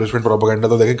की इस्टेब्लिशमेंट प्रोपेगेंडा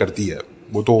तो देखें करती है,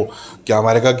 वो तो क्या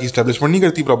अमेरिका की इस्टेब्लिशमेंट नहीं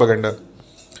करती प्रोपेगेंडा,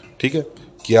 ठीक है।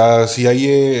 क्या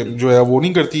CIA जो है वो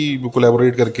नहीं करती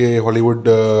कोलैबोरेट करके हॉलीवुड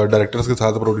डायरेक्टर्स के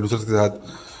साथ, प्रोड्यूसर्स के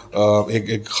साथ एक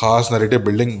एक ख़ास नैरेटिव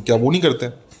बिल्डिंग, क्या वो नहीं करते?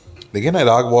 देखिए ना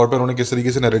इराक वॉर पर उन्होंने किस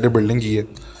तरीके से नैरेटिव बिल्डिंग की है,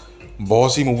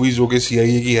 बहुत सी मूवीज़ जो कि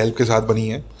CIA की हेल्प के साथ बनी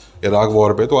है इराक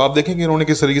वॉर पे, तो आप देखेंगे इन्होंने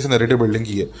किस तरीके से नैरेटिव बिल्डिंग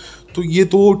की है। तो ये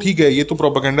तो ठीक है, ये तो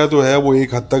प्रोपेगेंडा तो है वो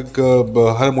एक हद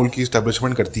तक हर मुल्क की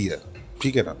इस्टेब्लिशमेंट करती है,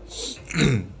 ठीक है ना।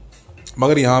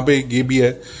 मगर यहाँ पे ये भी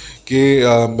है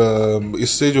कि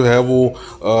इससे जो है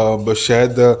वो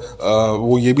शायद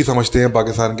वो ये भी समझते हैं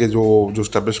पाकिस्तान के जो जो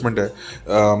इस्टेब्लिशमेंट है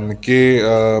कि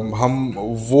हम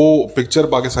वो पिक्चर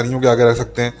पाकिस्तानियों के आगे रख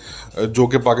सकते हैं जो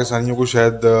कि पाकिस्तानियों को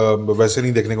शायद वैसे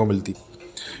नहीं देखने को मिलती,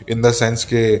 इन द सेंस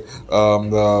के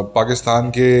पाकिस्तान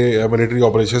के मिलिट्री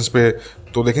ऑपरेशंस पे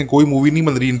तो देखें कोई मूवी नहीं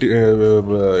बन रही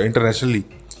इंटरनेशनली,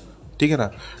 ठीक है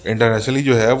ना। इंटरनेशनली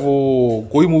जो है वो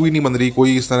कोई मूवी नहीं बन रही,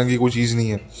 कोई इस तरह की कोई चीज़ नहीं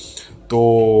है। तो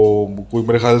कोई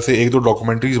मेरे ख्याल से एक दो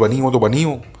डॉक्यूमेंट्रीज बनी हो तो बनी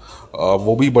हो,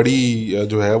 वो भी बड़ी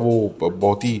जो है वो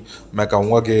बहुत ही मैं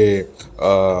कहूँगा कि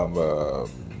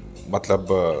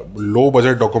मतलब लो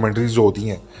बजट डॉक्यूमेंट्रीज जो होती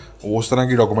हैं वो उस तरह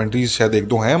की डॉक्यूमेंट्रीज शायद एक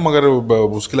दो हैं, मगर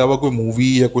उसके अलावा कोई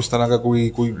मूवी या कुछ तरह का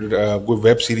कोई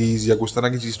वेब सीरीज़ या कुछ तरह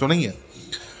की चीज़ तो नहीं है।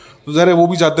 तो ज़रा वो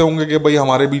भी चाहते होंगे कि भाई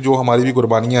हमारी भी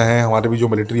कुर्बानियाँ हैं, हमारे भी जो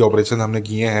मिलिट्री ऑपरेशन हमने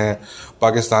किए हैं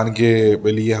पाकिस्तान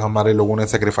के लिए, हमारे लोगों ने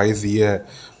सेक्रीफाइस दिए है,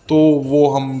 तो वो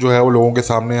हम जो है वो लोगों के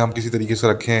सामने हम किसी तरीके से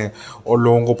रखें और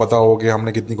लोगों को पता हो कि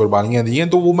हमने कितनी कुर्बानियाँ दी हैं।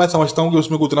 तो वो मैं समझता हूँ कि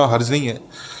उसमें कोई इतना हर्ज नहीं है।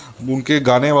 उनके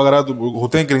गाने वगैरह तो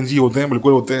होते हैं क्रिंजी होते हैं,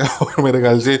 बिल्कुल होते हैं और मेरे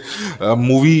ख्याल से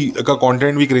मूवी का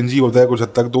कंटेंट भी क्रिंजी होता है कुछ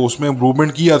हद तक, तो उसमें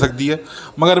इम्प्रूवमेंट की जा सकती है।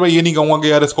 मगर मैं ये नहीं कहूँगा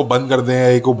कि यार इसको बंद कर दें या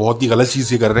एक बहुत ही गलत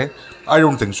चीज़ ये कर रहे हैं, आई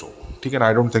डोंट थिंक सो, ठीक है ना,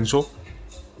 आई डोंट थिंक सो।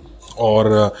 और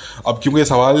अब क्योंकि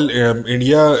सवाल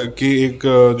इंडिया के एक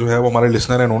जो है वो हमारे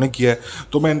लिसनर हैं उन्होंने किया है,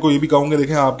 तो मैं इनको ये भी कहूँगा,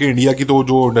 देखें आपके इंडिया की तो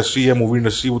जो इंडस्ट्री है मूवी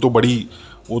इंडस्ट्री वो तो बड़ी,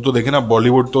 वो तो देखें ना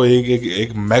बॉलीवुड तो एक एक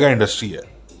एक मेगा इंडस्ट्री है,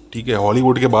 ठीक है,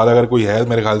 हॉलीवुड के बाद अगर कोई है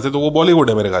मेरे ख्याल से तो वो बॉलीवुड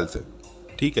है मेरे ख्याल से,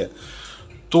 ठीक है।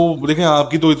 तो देखें,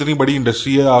 आपकी तो इतनी बड़ी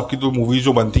इंडस्ट्री है, आपकी तो मूवीज़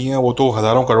जो बनती हैं वो तो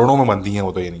हज़ारों करोड़ों में बनती हैं,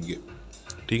 वो तो यानी कि,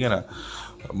 ठीक है ना,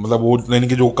 मतलब वो यानी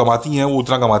कि जो कमाती हैं वो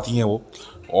उतना कमाती हैं वो,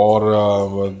 और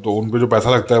तो उन पे जो पैसा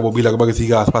लगता है वो भी लगभग इसी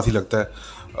के आसपास ही लगता है,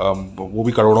 वो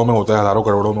भी करोड़ों में होता है, हज़ारों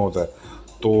करोड़ों में होता है।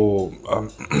 तो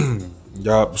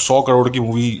या 100 करोड़ की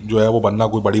मूवी जो है वो बनना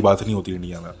कोई बड़ी बात नहीं होती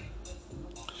इंडिया में।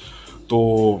 तो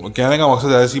कहने का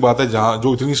मकसद ऐसी बात है, जहाँ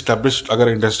जो इतनी स्टैब्लिश्ड अगर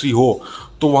इंडस्ट्री हो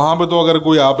तो वहाँ पे तो अगर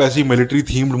कोई आप ऐसी मिलिट्री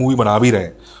थीम्ड मूवी बना भी रहे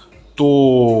हैं तो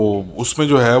उसमें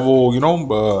जो है वो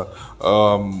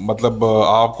मतलब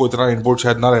आपको इतना इनपुट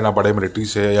शायद ना लेना पड़े मिलिट्री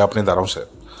से या अपने दारों से।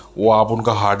 वो आप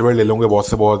उनका हार्डवेयर ले लोगे बहुत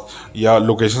से बहुत, या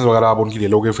लोकेशंस वगैरह आप उनकी ले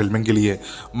लोगे फिल्मिंग के लिए,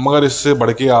 मगर इससे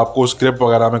बढ़ के आपको स्क्रिप्ट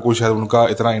वगैरह में कोई शायद उनका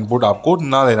इतना इनपुट आपको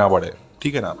ना लेना पड़े,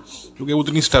 ठीक है ना, क्योंकि वो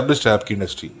इतनी स्टैब्लिश्ड है आपकी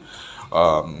इंडस्ट्री।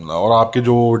 और आपके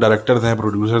जो डायरेक्टर्स हैं,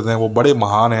 प्रोड्यूसर्स हैं, वो बड़े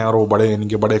महान हैं और वो बड़े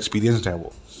इनके बड़े एक्सपीरियंसड हैं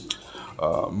वो।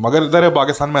 मगर इधर है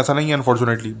पाकिस्तान में ऐसा नहीं है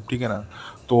अनफॉर्चुनेटली, ठीक है ना।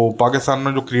 तो पाकिस्तान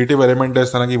में जो क्रिएटिव एलिमेंट है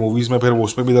इस तरह की मूवीज़ में, फिर वो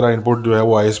उसमें भी ज़रा इनपुट जो है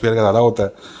वो ISPR का ज़्यादा होता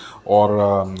है। और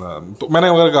तो मैंने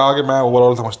अगर कहा कि मैं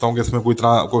ओवरऑल समझता हूँ कि इसमें कोई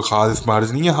इतना कोई ख़ास इसमें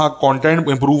हर्ज नहीं है। हाँ, कंटेंट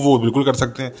इंप्रूव वो बिल्कुल कर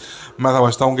सकते हैं। मैं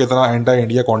समझता हूँ कि इतना एंटी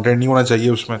इंडिया कंटेंट नहीं होना चाहिए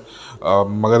उसमें।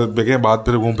 मगर देखें, बात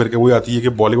फिर घूम फिर के वही आती है कि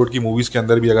बॉलीवुड की मूवीज़ के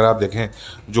अंदर भी अगर आप देखें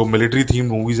जो मिलिट्री थीम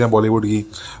मूवीज़ हैं बॉलीवुड की,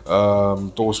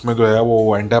 तो उसमें जो है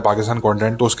वो एंटी पाकिस्तान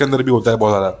कंटेंट तो उसके अंदर भी होता है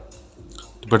बहुत ज़्यादा।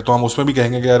 तो फिर तो हम उसमें भी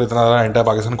कहेंगे कि यार इतना ज़्यादा एंटी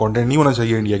पाकिस्तान कंटेंट नहीं होना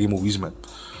चाहिए इंडिया की मूवीज़ में।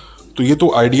 तो ये तो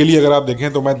आइडियली अगर आप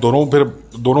देखें तो मैं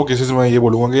दोनों केसेस में ये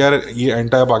बोलूँगा कि यार ये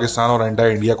एंटी पाकिस्तान और एंटी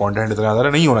इंडिया कंटेंट इतना ज़्यादा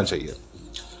नहीं होना चाहिए।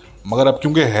 मगर अब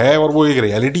क्योंकि है और वो एक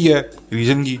रियलिटी है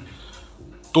रीजन की,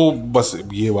 तो बस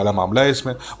ये वाला मामला है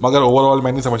इसमें। मगर ओवरऑल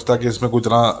मैं नहीं समझता कि इसमें कोई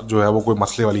इतना जो है वो कोई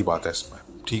मसले वाली बात है इसमें,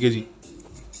 ठीक है जी।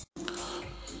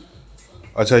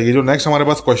 अच्छा, ये जो नेक्स्ट हमारे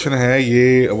पास क्वेश्चन है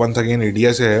ये वंस अगेन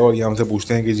इंडिया से है, और ये हमसे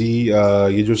पूछते हैं कि जी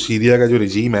ये जो सीरिया का जो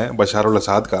रिजीम है बशार अल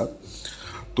असद का,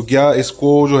 तो क्या इसको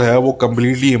जो है वो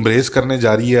कम्प्लीटली एम्ब्रेस करने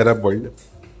जा रही है अरब वर्ल्ड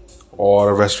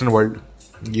और वेस्टर्न वर्ल्ड,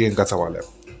 ये इनका सवाल है।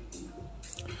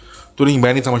 तो नहीं,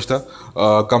 मैं नहीं समझता।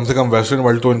 कम से कम वेस्टर्न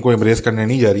वर्ल्ड तो इनको एम्ब्रेस करने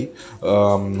नहीं जा रही।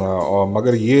 और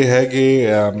मगर ये है कि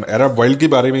अरब वर्ल्ड के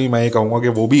बारे में ही मैं ये कहूँगा कि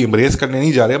वो भी एम्ब्रेस करने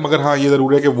नहीं जा रहे। मगर हाँ, ये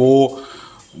ज़रूर है कि वो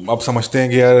अब समझते हैं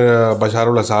कि यार बशार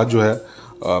अल असद जो है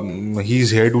he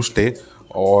is here to stay,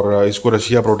 और इसको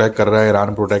रशिया प्रोटेक्ट कर रहा है,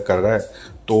 ईरान प्रोटेक्ट कर रहा है।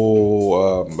 तो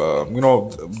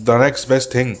द नेक्स्ट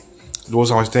बेस्ट थिंग जो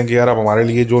समझते हैं कि यार अब हमारे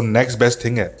लिए जो नेक्स्ट बेस्ट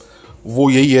थिंग है वो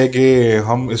यही है कि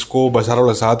हम इसको बशार अल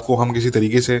असद को हम किसी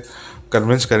तरीके से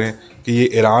कन्विंस करें कि ये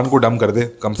ईरान को डम कर दे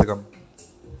कम से कम।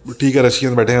 ठीक है,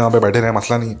 रशियंस बैठे हैं वहाँ पे, बैठे रहें,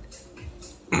 मसला नहीं है।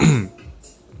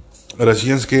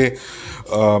 रशियंस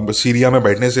के सीरिया में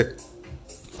बैठने से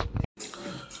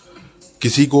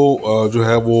किसी को जो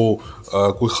है वो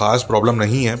कोई ख़ास प्रॉब्लम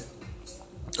नहीं है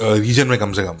रीजन में।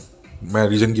 कम से कम मैं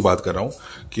रीजन की बात कर रहा हूँ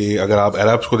कि अगर आप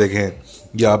अरब्स को देखें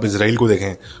या आप इसराइल को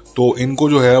देखें तो इनको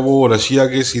जो है वो रशिया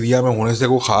के सीरिया में होने से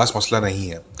कोई ख़ास मसला नहीं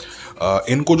है।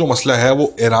 इनको जो मसला है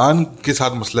वो ईरान के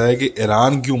साथ मसला है कि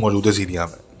ईरान क्यों मौजूद है सीरिया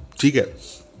में, ठीक है।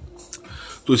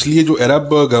 तो इसलिए जो अरब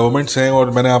गवर्नमेंट्स हैं, और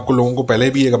मैंने आपको लोगों को पहले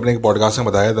भी एक अपने एक पॉडकास्ट में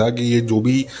बताया था कि ये जो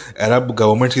भी अरब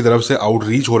गवर्नमेंट्स की तरफ से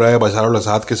आउटरीच हो रहा है बशार अल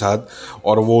असद के साथ,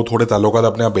 और वो थोड़े ताल्लुकात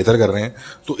अपने आप बेहतर कर रहे हैं,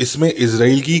 तो इसमें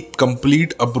इसराइल की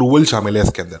कंप्लीट अप्रूवल शामिल है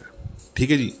इसके अंदर,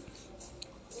 ठीक है जी।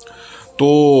 तो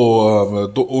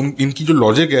इनकी जो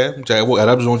लॉजिक है, चाहे वो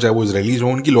अरब्स हों चाहे वो इसराइलीज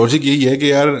हों, उनकी लॉजिक यही है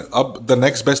कि यार अब the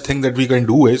next best thing that we can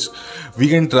do is we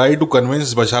can try to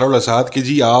convince बशार अल असद कि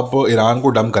जी आप ईरान को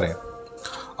डम करें,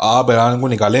 आप ईरान को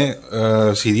निकालें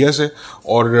सीरिया से,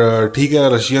 और ठीक है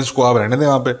रशियंस को आप रहने दें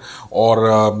वहाँ पे,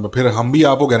 और फिर हम भी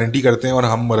आपको गारंटी करते हैं और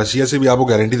हम रशिया से भी आपको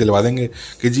गारंटी दिलवा देंगे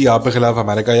कि जी आप के खिलाफ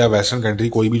अमेरिका या वेस्टर्न कंट्री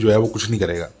कोई भी जो है वो कुछ नहीं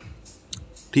करेगा,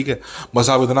 ठीक है। बस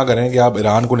आप इतना करें कि आप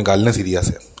ईरान को निकाल लें सीरिया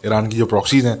से, ईरान की जो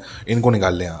प्रॉक्सीज हैं इनको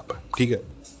निकाल लें आप, ठीक है।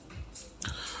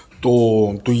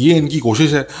 तो ये इनकी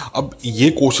कोशिश है। अब ये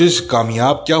कोशिश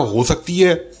कामयाब क्या हो सकती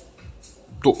है,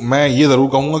 तो मैं ये ज़रूर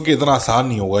कहूँगा कि इतना आसान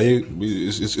नहीं होगा ये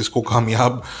इसको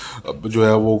कामयाब जो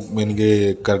है वो यानी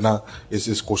कि करना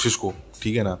इस कोशिश को,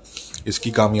 ठीक है ना।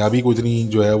 इसकी कामयाबी को इतनी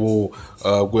जो है वो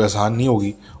कोई आसान नहीं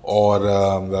होगी।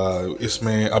 और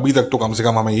इसमें अभी तक तो कम से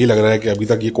कम हमें ये लग रहा है कि अभी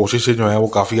तक ये कोशिशें जो हैं वो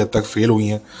काफ़ी हद तक फेल हुई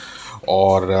हैं,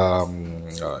 और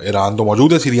ईरान तो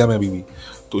मौजूद है सीरिया में अभी भी,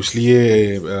 तो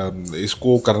इसलिए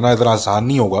इसको करना इतना आसान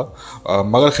नहीं होगा।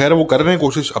 मगर खैर वो कर रहे हैं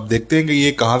कोशिश। अब देखते हैं कि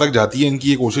ये कहाँ तक जाती है इनकी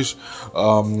ये कोशिश।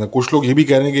 कुछ लोग ये भी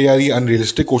कह रहे हैं कि यार ये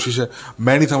अनरियलिस्टिक कोशिश है।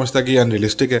 मैं नहीं समझता कि ये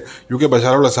अनरियलिस्टिक है, क्योंकि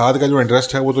बशार अल असद का जो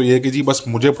इंटरेस्ट है वो तो ये है कि जी बस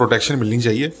मुझे प्रोटेक्शन मिलनी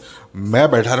चाहिए, मैं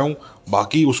बैठा रहूँ,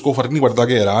 बाकी उसको फ़र्क नहीं पड़ता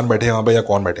कि ईरान बैठे वहाँ पर या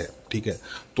कौन बैठे, ठीक है।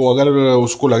 तो अगर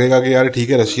उसको लगेगा कि यार ठीक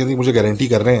है, रशियन ही मुझे गारंटी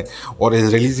कर रहे हैं और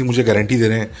इजरायलीज ही मुझे गारंटी दे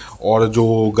रहे हैं और जो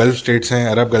गल्फ़ स्टेट्स हैं,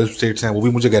 अरब गल्फ़ स्टेट्स हैं, वो भी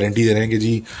मुझे गारंटी दे रहे हैं कि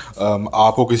जी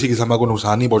आपको किसी किस्म का कोई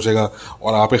नुकसान नहीं पहुंचेगा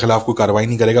और आपके खिलाफ कोई कार्रवाई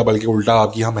नहीं करेगा, बल्कि उल्टा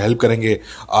आपकी हम हेल्प करेंगे,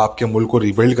 आपके मुल्क को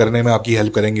रिबिल्ड करने में आपकी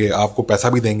हेल्प करेंगे, आपको पैसा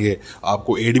भी देंगे,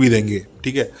 आपको एड भी देंगे,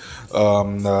 ठीक है।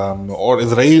 और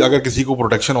इसराइल अगर किसी को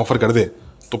प्रोटेक्शन ऑफर कर दे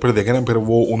तो फिर देखें ना, फिर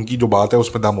वो उनकी जो बात है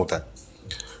उसमें दम होता है,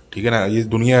 ठीक है ना। ये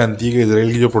दुनिया जानती है कि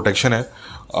इसराइल की जो प्रोटेक्शन है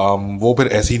वो फिर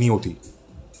ऐसी नहीं होती,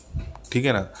 ठीक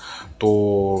है ना।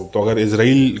 तो अगर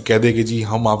इसराइल कह दे कि जी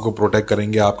हम आपको प्रोटेक्ट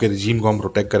करेंगे, आपके रिजीम को हम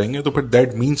प्रोटेक्ट करेंगे, तो फिर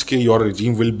दैट मीन्स कि your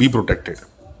regime will be protected,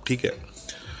 ठीक है।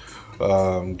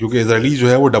 क्योंकि इसराइली जो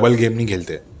है वो डबल गेम नहीं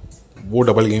खेलते, वो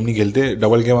डबल गेम नहीं खेलते।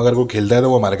 डबल गेम अगर कोई खेलता है तो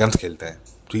वो अमेरिकन खेलते हैं,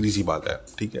 सीधी सी बात है,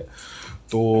 ठीक है।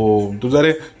 तो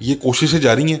ज़रा ये कोशिशें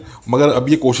जारी हैं, मगर अब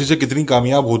ये कोशिशें कितनी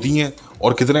कामयाब होती हैं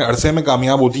और कितने अरसे में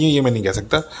कामयाब होती हैं ये मैं नहीं कह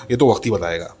सकता, ये तो वक्त ही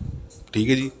बताएगा, ठीक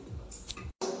है जी।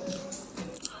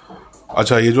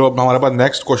 अच्छा, ये जो अब हमारे पास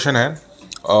नेक्स्ट क्वेश्चन है,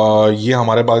 ये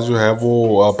हमारे पास जो है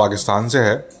वो पाकिस्तान से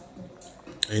है,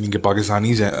 यानी कि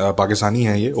पाकिस्तानी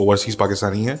हैं, ये ओवरसीज़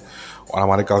पाकिस्तानी हैं और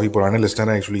हमारे काफ़ी पुराने लिस्टर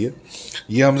हैं एक्चुअली।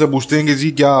 ये हमसे पूछते हैं कि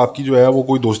जी क्या आपकी जो है वो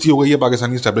कोई दोस्ती हो गई है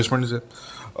पाकिस्तानी इस्टेब्लिशमेंट से।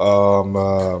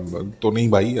 तो नहीं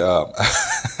भाई,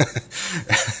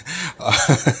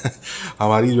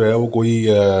 हमारी जो है वो कोई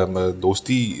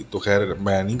दोस्ती तो खैर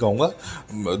मैं नहीं कहूँगा।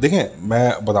 देखें,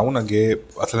 मैं बताऊँ ना कि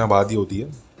असल में बात ये होती है,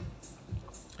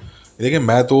 देखिए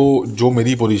मैं तो जो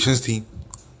मेरी पोजीशंस थी,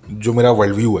 जो मेरा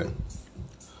वर्ल्ड व्यू है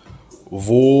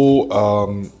वो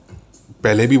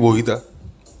पहले भी वही था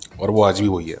और वो आज भी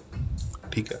वही है,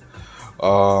 ठीक है।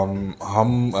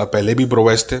 हम पहले भी प्रो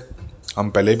वेस्ट थे, हम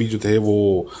पहले भी जो थे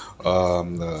वो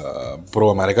प्रो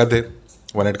अमेरिका थे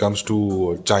when it comes to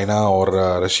China और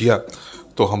रशिया।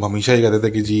 तो हम हमेशा ये कहते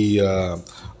थे कि जी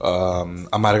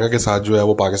अमेरिका के साथ जो है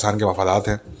वो पाकिस्तान के मफादात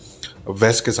हैं,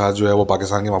 वेस्ट के साथ जो है वो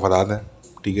पाकिस्तान के मफादात हैं,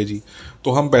 ठीक है जी।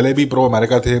 तो हम पहले भी प्रो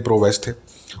अमेरिका थे, प्रो वेस्ट थे,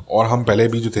 और हम पहले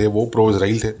भी जो थे वो प्रो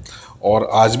इसराइल थे, और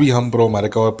आज भी हम प्रो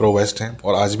अमेरिका और प्रो वेस्ट हैं,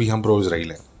 और आज भी हम प्रो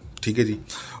इसराइल हैं, ठीक है जी।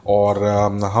 और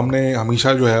हमने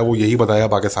हमेशा जो है वो यही बताया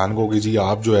पाकिस्तान को कि जी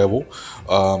आप जो है वो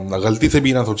गलती से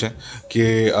भी ना सोचें कि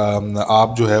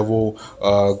आप जो है वो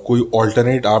कोई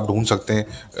ऑल्टरनेट आप ढूंढ सकते हैं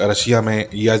रशिया में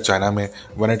या चाइना में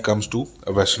when it comes to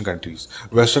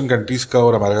western countries का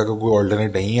और अमेरिका का कोई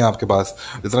ऑल्टरनेट नहीं है आपके पास।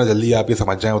 जितना जल्दी आप ये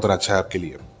समझ जाएं उतना अच्छा है आपके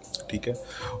लिए, ठीक है।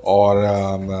 और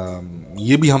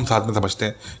ये भी हम साथ में समझते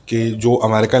हैं कि जो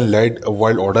अमेरिकन लेड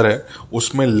वर्ल्ड ऑर्डर है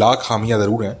उसमें लाख खामियां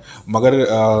ज़रूर हैं, मगर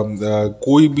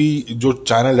कोई भी जो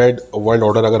चाइना लेड वर्ल्ड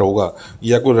ऑर्डर अगर होगा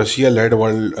या कोई रशिया लेड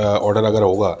वर्ल्ड ऑर्डर अगर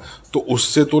होगा तो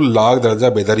उससे तो लाख दर्जा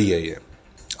बेहतर ही है ये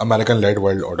अमेरिकन लेड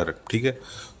वर्ल्ड ऑर्डर, ठीक है।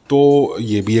 तो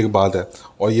ये भी एक बात है,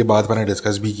 और ये बात मैंने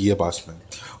डिस्कस भी की है पास में।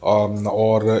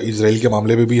 और इसराइल के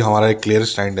मामले में भी हमारा एक क्लियर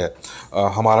स्टैंड है।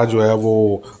 हमारा जो है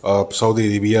वो सऊदी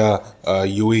अरेबिया,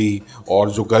 यूएई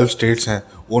और जो गल्फ़ स्टेट्स हैं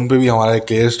उन पे भी हमारा एक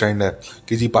क्लियर स्टैंड है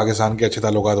कि जी पाकिस्तान के अच्छे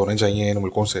ताल्लुकात होने चाहिए इन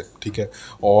मुल्कों से, ठीक है।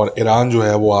 और ईरान जो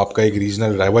है वो आपका एक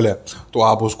रीजनल राइवल है, तो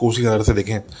आप उसको उसी नज़र से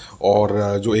देखें,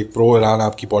 और जो एक प्रो ईरान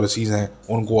आपकी पॉलिसीज़ हैं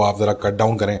उनको आप ज़रा कट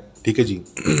डाउन करें, ठीक है जी।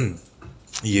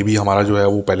 ये भी हमारा जो है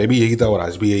वो पहले भी यही था और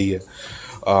आज भी यही है।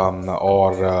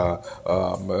 और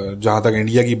जहाँ तक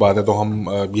इंडिया की बात है तो हम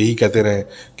यही कहते रहें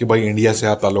कि भाई इंडिया से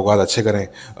आप ताल्लुकात अच्छे करें,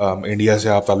 इंडिया से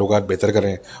आप ताल्लुकात बेहतर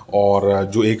करें, और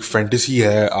जो एक फैंटेसी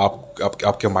है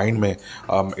आपके माइंड में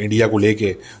इंडिया को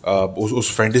लेके,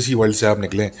 उस फैंटेसी वर्ल्ड से आप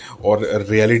निकलें और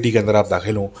रियलिटी के अंदर आप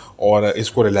दाखिल हों, और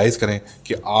इसको रियलाइज़ करें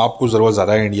कि आपको ज़रूरत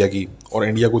ज़्यादा है इंडिया की और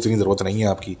इंडिया को इतनी ज़रूरत नहीं है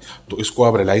आपकी। तो इसको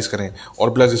आप रियलाइज़ करें, और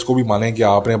प्लस इसको भी मानें कि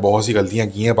आपने बहुत सी गलतियाँ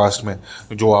की हैं पास्ट में,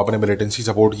 जो आपने मिलिटेंसी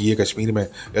सपोर्ट की है कश्मीर में,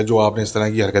 या जो आपने इस तरह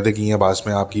की हरकतें की हैं पास्ट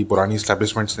में, आपकी पुरानी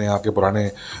इस्टेब्लिशमेंट्स ने, आपके पुराने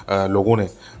लोगों ने,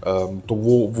 तो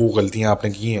वो गलतियाँ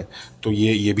आपने की हैं, तो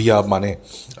ये भी आप माने।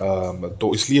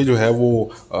 तो इसलिए जो है वो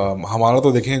हमारा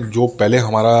तो देखें, जो पहले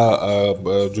हमारा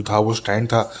जो था वो स्टैंड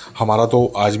था हमारा, तो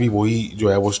आज भी वही जो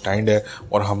है वो स्टैंड है,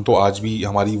 और हम तो आज भी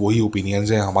हमारी वही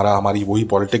ओपिनियंस हैं, हमारी वही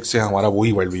पॉलिटिक्स है, हमारा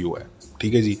वही वर्ल्ड व्यू है,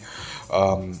 ठीक है जी।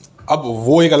 अब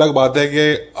वो एक अलग बात है कि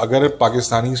अगर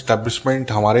पाकिस्तानी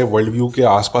इस्टेब्लिशमेंट हमारे वर्ल्ड व्यू के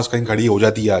आसपास कहीं खड़ी हो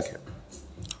जाती है आके,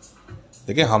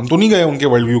 देखिए हम तो नहीं गए उनके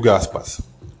वर्ल्ड व्यू के आसपास,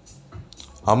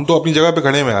 हम तो अपनी जगह पे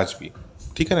खड़े हैं आज भी,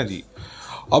 ठीक है ना जी।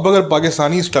 अब अगर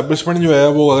पाकिस्तानी इस्टेब्लिशमेंट जो है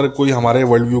वो अगर कोई हमारे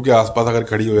वर्ल्ड व्यू के आसपास अगर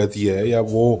खड़ी हो जाती है, या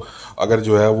वो अगर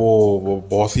जो है वो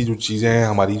बहुत सी जो चीज़ें हैं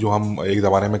हमारी, जो हम एक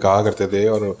ज़माने में कहा करते थे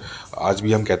और आज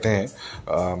भी हम कहते हैं,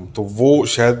 तो वो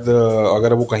शायद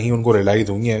अगर वो कहीं उनको रियलाइज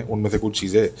हुई हैं उनमें से कुछ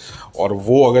चीज़ें, और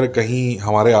वो अगर कहीं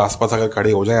हमारे आसपास अगर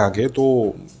खड़े हो जाएं आके,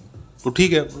 तो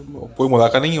ठीक है, कोई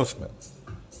मुदाखा नहीं है उसमें,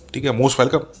 ठीक है, मोस्ट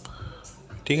वेलकम,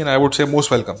 ठीक है ना, I would say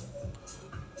most welcome.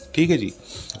 ठीक है जी।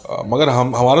 मगर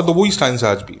हमारा तो वही स्टैंड है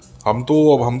आज भी। हम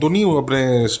तो नहीं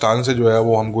अपने स्टैंड से जो है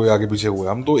वो हम कोई आगे पीछे हुए,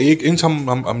 हम तो 1 इंच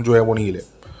हम जो है वो नहीं हिले,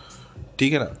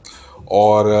 ठीक है ना।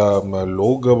 और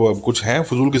लोग अब कुछ हैं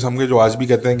फजूल किस्म के जो आज भी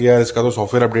कहते हैं कि यार इसका तो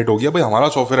सॉफ्टवेयर अपडेट हो गया। भाई हमारा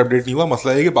सॉफ्टवेयर अपडेट नहीं हुआ,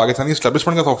 मसला है कि पाकिस्तानी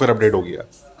एस्टेब्लिशमेंट का सॉफ्टवेयर अपडेट हो गया।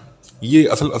 ये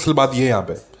असल असल बात ये है यहाँ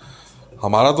पे।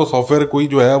 हमारा तो सॉफ्टवेयर कोई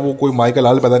जो है वो कोई माई का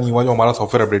लाल पैदा नहीं हुआ जो हमारा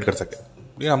सॉफ्टवेयर अपडेट कर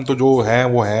सके। ये हम तो जो हैं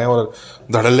वो हैं, और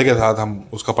धड़ल्ले के साथ हम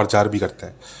उसका प्रचार भी करते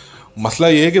हैं। मसला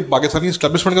ये है कि पाकिस्तानी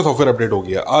एस्टेब्लिशमेंट का सॉफ्टवेयर अपडेट हो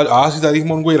गया। आज की तारीख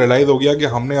में उनको ये रियलाइज़ हो गया कि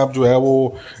हमने अब जो है वो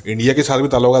इंडिया के साथ भी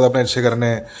ताल्लुकात अपने अच्छे करने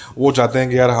हैं। वो चाहते हैं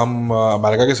कि यार हम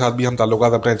अमेरिका के साथ भी हम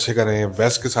ताल्लुकात अपने अच्छे करें,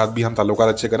 वेस्ट के साथ भी हम ताल्लुकात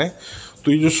अच्छे करें।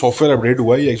 तो ये जो सॉफ्टवेयर अपडेट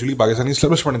हुआ है ये एक्चुअली पाकिस्तानी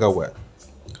एस्टेब्लिशमेंट का हुआ है,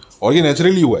 और ये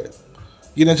नेचुरली हुआ है।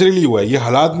 ये नेचुरली हुआ है, ये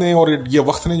हालात ने और ये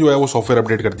वक्त ने जो है वो सॉफ्टवेयर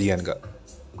अपडेट कर दिया इनका,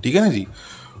 ठीक है ना जी।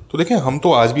 तो देखें हम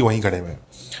तो आज भी वहीं खड़े हुए हैं,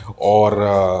 और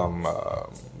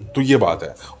तो ये बात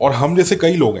है। और हम जैसे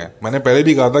कई लोग हैं, मैंने पहले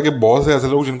भी कहा था कि बहुत से ऐसे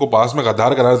लोग जिनको पास में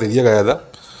गद्दार करार दे दिया गया था,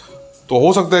 तो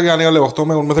हो सकता है कि आने वाले वक्तों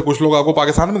में उनमें से कुछ लोग आपको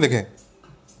पाकिस्तान में दिखें,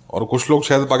 और कुछ लोग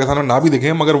शायद पाकिस्तान में ना भी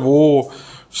दिखें, मगर वो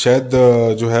शायद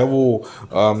जो है वो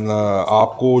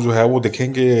आपको जो है वो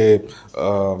दिखेंगे,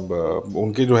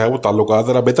 उनके जो है वो ताल्लुकात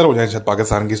ज़रा बेहतर हो जाए शायद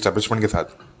पाकिस्तान की इस्टेब्लिशमेंट के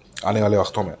साथ आने वाले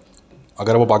वक्तों में,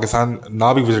 अगर वो पाकिस्तान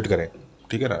ना भी विज़िट करें,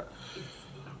 ठीक है ना।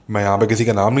 मैं यहाँ पे किसी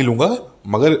का नाम नहीं लूँगा,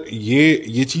 मगर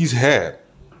ये चीज़ है,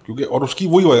 क्योंकि और उसकी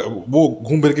वो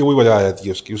घूम फिर के वही वजह आ जाती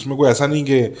है उसकी। उसमें कोई ऐसा नहीं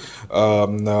कि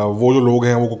वो जो लोग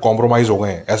हैं वो कॉम्प्रोमाइज़ हो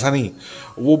गए हैं, ऐसा नहीं।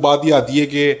 वो बात ये आती है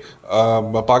कि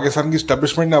पाकिस्तान की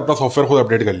स्टैब्लिशमेंट ने अपना सॉफ्टवेयर खुद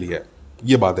अपडेट कर लिया है,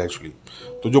 ये बात है एक्चुअली।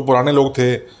 तो जो पुराने लोग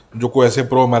थे, जो कोई ऐसे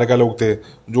प्रो अमेरिका लोग थे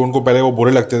जो उनको पहले वो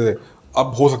बुरे लगते थे,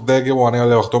 अब हो सकता है कि वो आने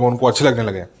वाले वक्तों में उनको अच्छे लगने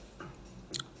लगे,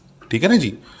 ठीक है ना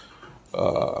जी।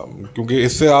 क्योंकि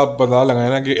इससे आप पता लगाए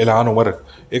ना कि इल्हान उमर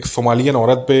एक सोमालियन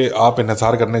औरत पे आप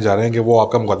इंतजार करने जा रहे हैं कि वो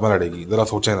आपका मुकदमा लड़ेगी। ज़रा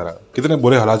सोचें, ज़रा कितने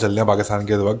बुरे हालात चल रहे हैं पाकिस्तान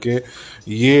के इस वक्त के।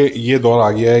 ये दौर आ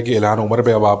गया है कि इल्हान उमर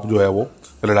पे अब आप जो है वो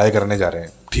लड़ाई करने जा रहे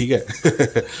हैं, ठीक है।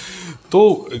 तो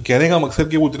कहने का मकसद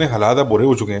कि वो इतने हालात अब बुरे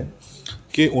हो चुके हैं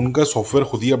कि उनका सॉफ्टवेयर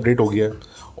खुद ही अपडेट हो गया है,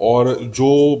 और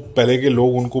जो पहले के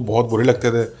लोग उनको बहुत बुरे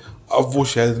लगते थे अब वो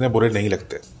शायद इतने बुरे नहीं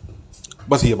लगते।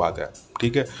 बस ये बात है,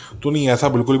 ठीक है। तो नहीं, ऐसा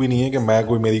बिल्कुल भी नहीं है कि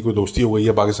मेरी कोई दोस्ती हो गई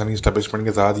है पाकिस्तानी इस्टेब्लिशमेंट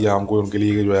के साथ, या हम कोई उनके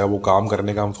लिए जो है वो काम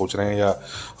करने का हम सोच रहे हैं, या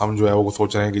हम जो है वो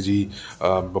सोच रहे हैं कि जी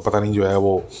पता नहीं जो है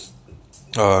वो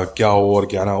क्या हो और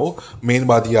क्या ना हो। मेन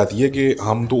बात ये आती है कि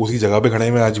हम तो उसी जगह पे खड़े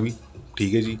हैं आज भी,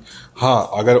 ठीक है जी। हाँ,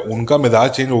 अगर उनका मिजाज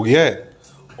चेंज हो गया है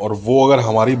और वो अगर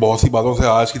हमारी बहुत सी बातों से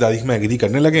आज की तारीख में एग्री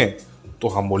करने लगे, तो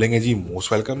हम बोलेंगे जी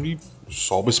मोस्ट वेलकम जी,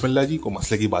 100 बिस्मिल्लाह जी, कोई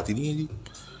मसले की बात ही नहीं है जी,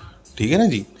 ठीक है ना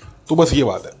जी। तो बस ये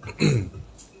बात है।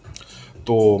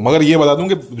 तो मगर ये बता दूं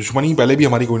कि दुश्मनी पहले भी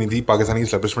हमारी कोई नहीं थी पाकिस्तानी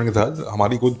एस्टेब्लिशमेंट के साथ।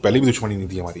 हमारी कोई पहले भी दुश्मनी नहीं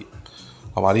थी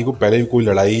हमारी को पहले भी कोई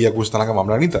लड़ाई या कुछ तरह का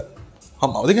मामला नहीं था।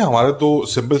 हम देखिए, हमारे तो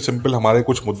सिंपल हमारे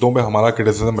कुछ मुद्दों पे हमारा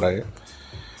क्रिटिसिज्म रहा है।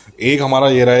 एक हमारा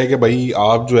ये रहा है कि भाई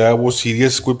आप जो है वो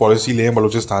सीरियस कोई पॉलिसी लें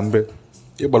बलूचिस्तान पे।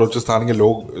 ये बलूचिस्तान के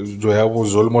लोग जो है वो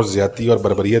जुल्म और ज़्यादती और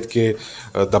बर्बरियत के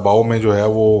दबाव में जो है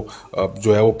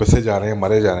वो पिसे जा रहे हैं,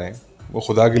 मरे जा रहे हैं। वो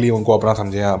खुदा के लिए उनको अपना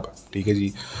समझें आप, ठीक है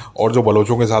जी। और जो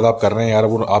बलोचों के साथ आप कर रहे हैं यार,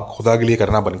 वो आप खुदा के लिए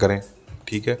करना बंद करें,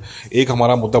 ठीक है। एक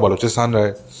हमारा मुद्दा बलूचिस्तान रहा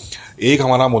है, एक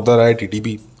हमारा मुद्दा रहा है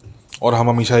टीटीपी। और हम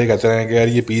हमेशा ये कहते रहे हैं कि यार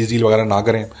ये पीस डील वगैरह ना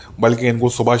करें, बल्कि इनको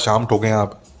सुबह शाम ठोकें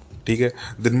आप, ठीक है।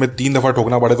 दिन में 3 दफ़ा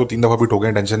ठोकना पड़े तो 3 दफ़ा भी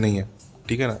ठोकें, टेंशन नहीं है,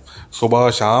 ठीक है ना। सुबह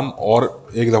शाम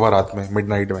और एक दफ़ा रात में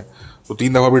मिडनाइट में, तो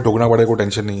 3 दफ़ा भी ठोकना पड़े कोई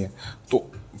टेंशन नहीं है। तो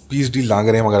पीस डील ना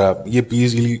करें। मगर आप, ये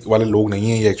पीस डील वाले लोग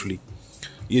नहीं हैं, ये एक्चुअली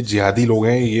ये जिहादी लोग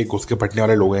हैं, ये घुस के फटने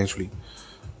वाले लोग हैं एक्चुअली।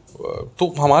 तो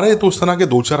हमारे तो उस तरह के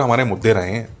 2-4 हमारे मुद्दे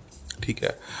रहे हैं, ठीक है।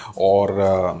 और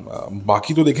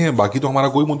बाकी तो देखें, बाकी तो हमारा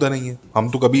कोई मुद्दा नहीं है। हम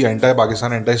तो कभी एंटी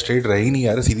पाकिस्तान एंटी स्टेट रहे ही नहीं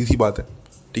यार, सीधी सी बात है,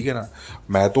 ठीक है ना।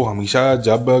 मैं तो हमेशा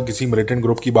जब किसी मिलिटेंट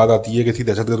ग्रुप की बात आती है, किसी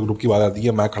दहशतगर्द ग्रुप की बात आती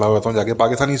है, मैं खड़ा होता हूँ जाके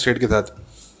पाकिस्तानी स्टेट के साथ।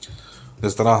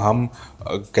 जिस तरह हम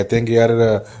कहते हैं कि यार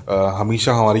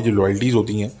हमेशा हमारी जो लॉयल्टीज़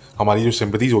होती हैं, हमारी जो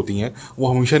सिंपथीज़ होती हैं, वो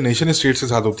हमेशा नेशन स्टेट्स के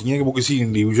साथ होती हैं, कि वो किसी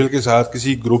इंडिविजुअल के साथ,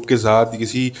 किसी ग्रुप के साथ,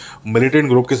 किसी मिलिटेंट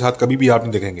ग्रुप के साथ कभी भी आप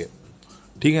नहीं देखेंगे,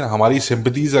 ठीक है ना। हमारी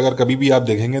सिंपथीज़ अगर कभी भी आप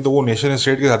देखेंगे तो वो नेशन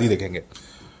स्टेट के साथ ही देखेंगे।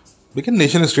 लेकिन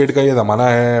नेशन स्टेट का ये ज़माना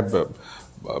है।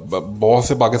 बहुत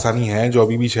से पाकिस्तानी हैं जो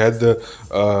अभी भी शायद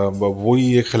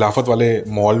वही एक खिलाफत वाले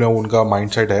माहौल में उनका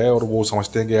माइंडसेट है, और वो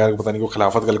समझते हैं कि यार पता नहीं वो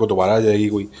खिलाफत कल को दोबारा आ जाएगी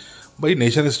कोई। भाई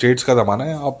नेशन स्टेट्स का ज़माना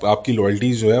है, आपकी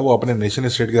लॉयल्टीज़ जो है वो अपने नेशन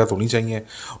स्टेट के साथ होनी चाहिए।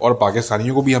 और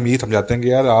पाकिस्तानियों को भी हम यही समझाते हैं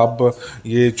कि यार आप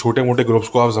ये छोटे मोटे ग्रुप्स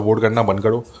को आप सपोर्ट करना बंद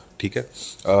करो, ठीक है।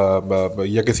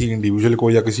 या किसी इंडिविजुअल को,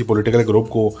 या किसी पॉलिटिकल ग्रुप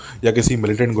को, या किसी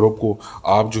मिलिटेंट ग्रुप को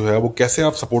आप जो है वो कैसे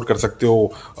आप सपोर्ट कर सकते हो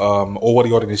ओवर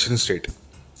योर नेशन स्टेट,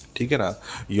 ठीक है ना.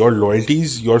 Your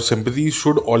loyalties, your sympathies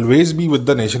should always be with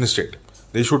the nation state.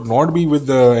 They should not be with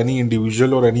any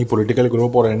individual और एनी पॉलिटिकल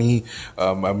ग्रुप और एनी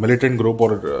मिलिटेंट ग्रुप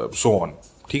और सो ऑन.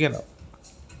 ठीक है ना.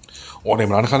 और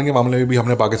इमरान खान के मामले में भी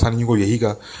हमने पाकिस्तानियों को यही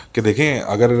कहा कि देखें,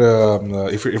 अगर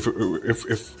if if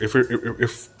if if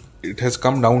if it has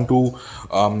come down to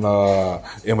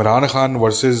Imran Khan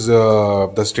versus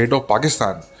the state of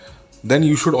Pakistan, then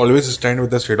you should always stand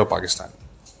with the state of Pakistan.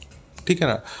 ठीक है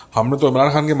ना. हमने तो इमरान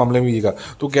खान के मामले में ये कहा.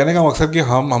 तो कहने का मकसद कि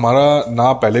हमारा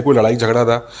ना पहले कोई लड़ाई झगड़ा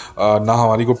था, ना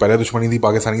हमारी कोई पहले दुश्मनी थी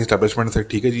पाकिस्तानी इस्टेब्लिशमेंट से.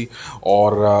 ठीक है जी.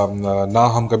 और ना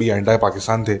हम कभी एंटी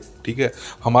पाकिस्तान थे. ठीक है.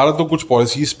 हमारा तो कुछ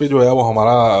पॉलिसीज़ पे जो है वो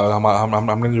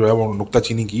हमने जो है वो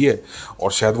नुक्ताचीनी की है,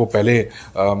 और शायद वो पहले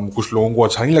कुछ लोगों को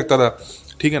अच्छा नहीं लगता था.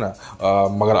 ठीक है ना.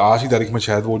 मगर आज की तारीख में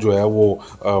शायद वो जो है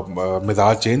वो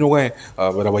मिजाज चेंज हो गए,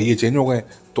 रवैये चेंज हो गए,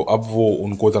 तो अब वो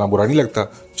उनको इतना बुरा नहीं लगता.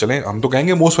 चलें, हम तो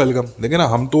कहेंगे मोस्ट वेलकम. देखिए ना,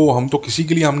 हम तो किसी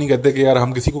के लिए हम नहीं कहते कि यार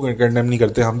हम किसी को कंडेम नहीं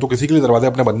करते, हम तो किसी के लिए दरवाजे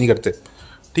अपने बंद नहीं करते.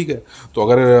 ठीक है. तो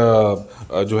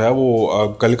अगर जो है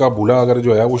वो कल का भूला अगर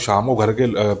जो है वो शाम को घर के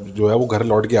जो है वो घर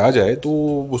लौट के आ जाए तो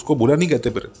उसको बुरा नहीं कहते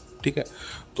फिर. ठीक है.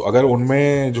 तो अगर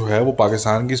उनमें जो है वो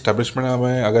पाकिस्तान की स्टैब्लिशमेंट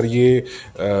में अगर ये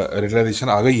रियलाइजेशन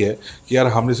आ गई है कि यार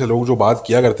हम जैसे लोग जो बात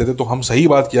किया करते थे तो हम सही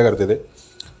बात किया करते थे,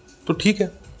 तो ठीक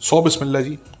है, 100 बिस्मिल्लाह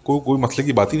जी. कोई मसले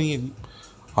की बात ही नहीं है जी.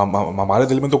 हमारे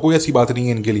दिल में तो कोई ऐसी बात नहीं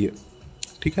है इनके लिए.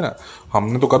 ठीक है ना.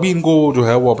 हमने तो कभी इनको जो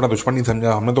है वो अपना दुश्मन नहीं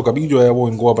समझा. हमने तो कभी जो है वो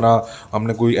इनको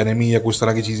हमने कोई एनिमी या कुछ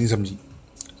तरह की चीज़ नहीं समझी.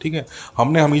 ठीक है.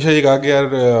 हमने हमेशा ये कहा कि यार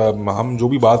हम जो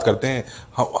भी बात करते हैं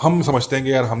हम समझते हैं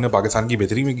कि यार हमने पाकिस्तान की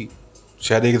बेहतरी में की.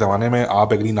 शायद एक ज़माने में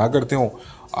आप एग्री ना करते हो,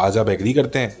 आज आप एग्री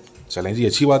करते हैं. चलें जी,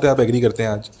 अच्छी बात है आप एग्री करते हैं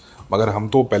आज. मगर हम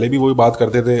तो पहले भी वही बात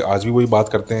करते थे, आज भी वही बात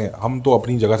करते हैं. हम तो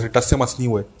अपनी जगह से टस से मस नहीं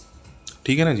हुए.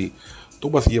 ठीक है ना जी. तो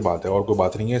बस ये बात है, और कोई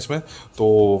बात नहीं है इसमें.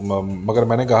 तो मगर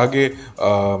मैंने कहा कि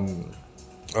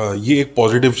ये एक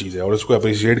पॉजिटिव चीज़ है और इसको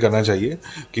अप्रिशिएट करना चाहिए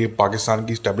कि पाकिस्तान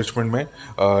की इस्टेब्लिशमेंट में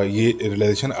ये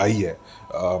रियलाइजेशन आई है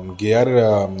कि यार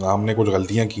हमने कुछ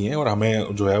गलतियां की हैं और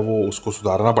हमें जो है वो उसको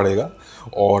सुधारना पड़ेगा,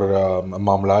 और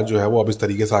मामला जो है वो अब इस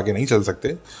तरीके से आगे नहीं चल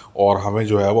सकते, और हमें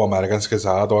जो है वो अमेरिकन के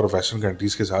साथ और वेस्टर्न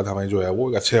कंट्रीज़ के साथ हमें जो है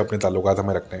वो अच्छे अपने ताल्लुकात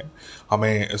हमें रखने हैं.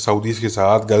 हमें सऊदीज़ के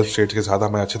साथ, गल्फ़ स्टेट्स के साथ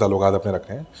हमें अच्छे ताल्लुकात अपने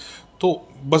रखने हैं. तो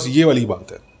बस ये वाली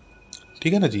बात है.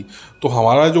 ठीक है ना जी. तो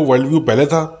हमारा जो वर्ल्ड व्यू पहले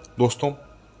था दोस्तों,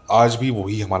 आज भी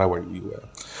वही हमारा वर्ल्ड व्यू है.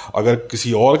 अगर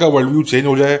किसी और का वर्ल्ड व्यू चेंज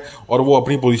हो जाए और वो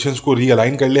अपनी पोजीशंस को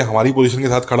रीअलाइन कर ले, हमारी पोजीशन के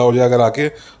साथ खड़ा हो जाए अगर आके,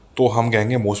 तो हम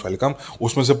कहेंगे मोस्ट वेलकम.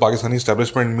 उसमें से पाकिस्तानी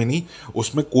इस्टेब्लिशमेंट में नहीं,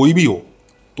 उसमें कोई भी हो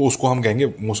तो उसको हम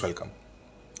कहेंगे मोस्ट वेलकम.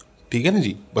 ठीक है ना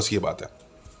जी. बस ये बात है.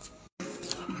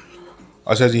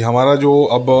 अच्छा जी, हमारा जो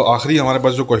अब आखिरी हमारे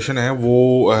पास जो क्वेश्चन है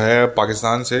वो है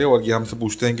पाकिस्तान से, और ये हमसे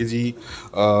पूछते हैं कि जी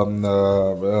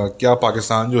क्या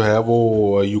पाकिस्तान जो है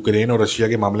वो यूक्रेन और रशिया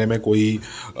के मामले में कोई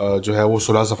जो है वो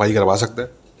सुलह सफाई करवा सकता है.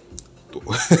 तो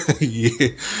ये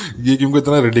क्योंकि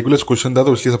इतना रिडिकुलस क्वेश्चन था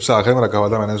तो इसलिए सबसे आखिर में रखा हुआ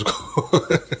था मैंने इसको.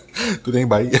 तो नहीं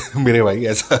भाई, मेरे भाई,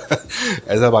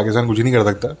 ऐसा पाकिस्तान कुछ नहीं कर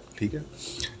सकता. ठीक है.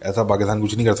 ऐसा पाकिस्तान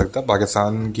कुछ नहीं कर सकता.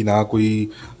 पाकिस्तान की ना कोई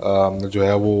जो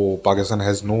है वो, Pakistan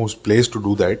has no place to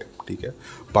do that. ठीक है.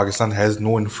 Pakistan has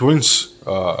no influence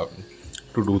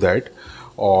to do that.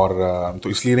 और तो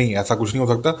इसलिए नहीं, ऐसा कुछ नहीं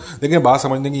हो सकता. लेकिन बात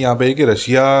समझने की यहाँ पे है कि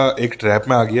रशिया एक ट्रैप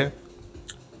में आ गया है.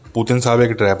 पुतिन साहब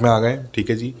एक ट्रैप में आ गए. ठीक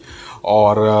है जी.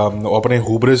 और अपने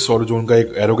हुब्रिस और जो उनका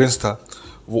एक एरोगेंस था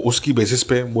वो उसकी बेसिस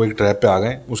पे वो एक ट्रैप पे आ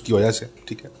गए उसकी वजह से.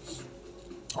 ठीक है.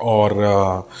 और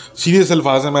सीरियस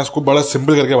अल्फाज है, मैं इसको बड़ा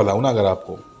सिंपल करके बताऊँ ना अगर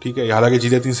आपको. ठीक है. हालांकि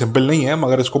चीज़ें इतनी सिंपल नहीं है,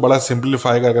 मगर इसको बड़ा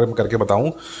सिंपलीफाई करके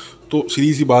बताऊँ तो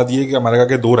सीधी सी बात ये है कि अमेरिका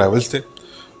के 2 राइवल्स थे,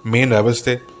 मेन राइवल्स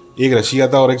थे. एक रशिया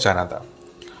था और एक चाइना था.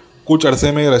 कुछ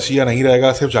अरसे में रशिया नहीं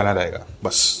रहेगा, सिर्फ चाइना रहेगा.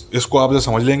 बस इसको आप जब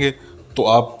समझ लेंगे तो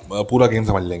आप पूरा गेम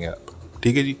समझ लेंगे आप.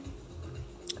 ठीक है जी.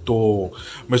 तो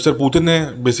मिस्टर पुतिन ने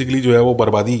बेसिकली जो है वो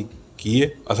बर्बादी की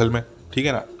है असल में. ठीक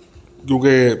है ना. क्योंकि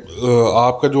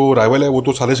आपका जो राइवल है वो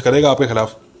तो साजिश करेगा आपके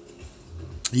खिलाफ.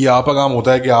 ये आपका काम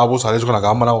होता है कि आप वो साजिश को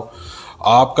नाकाम बनाओ.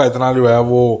 आपका इतना जो है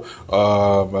वो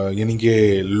यानी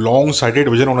कि लॉन्ग साइटेड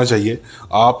विजन होना चाहिए.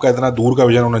 आपका इतना दूर का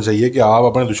विजन होना चाहिए कि आप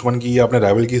अपने दुश्मन की या अपने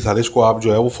राइवल की साजिश को आप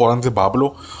जो है वो फ़ौरन से भाप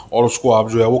लो और उसको आप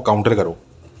जो है वो काउंटर करो.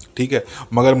 ठीक है.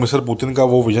 मगर मिस्टर पुतिन का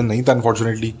वो विजन नहीं था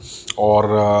अनफॉर्चुनेटली. और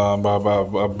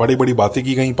बड़ी बड़ी बातें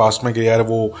की गई पास्ट में कि यार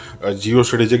वो जियो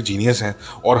स्ट्रेटेजिक जीनियस हैं.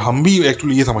 और हम भी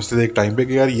एक्चुअली ये समझते थे एक टाइम पे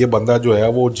कि यार ये बंदा जो है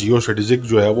वो जियो स्ट्रेटेजिक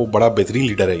जो है वो बड़ा बेहतरीन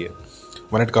लीडर है ये.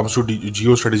 When it comes to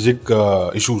geo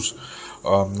strategic issues.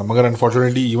 मगर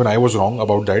unfortunately even I was wrong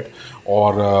about that.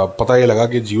 और पता ये लगा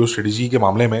कि जियो स्ट्रेटजी के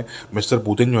मामले में मिस्टर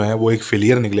पुतिन जो है वो एक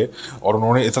फेलियर निकले, और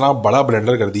उन्होंने इतना बड़ा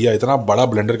ब्लेंडर कर दिया, इतना बड़ा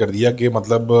ब्लेंडर कर दिया कि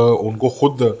मतलब उनको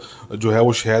खुद जो है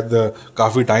वो शायद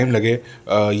काफ़ी टाइम लगे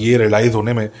ये रियलाइज़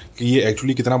होने में कि ये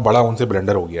एक्चुअली कितना बड़ा उनसे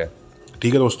ब्लेंडर हो गया है।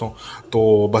 ठीक है दोस्तों,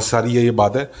 तो बस सारी ये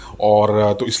बात है।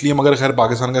 और तो इसलिए मगर खैर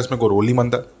पाकिस्तान का इसमें कोई रोल नहीं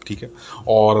बनता। ठीक है।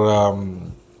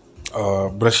 और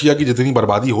रशिया की जितनी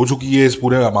बर्बादी हो चुकी है इस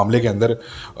पूरे मामले के अंदर,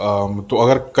 तो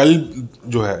अगर कल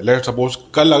जो है लेट सपोज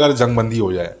कल अगर जंगबंदी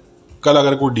हो जाए, कल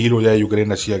अगर कोई डील हो जाए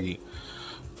यूक्रेन रशिया की,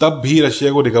 तब भी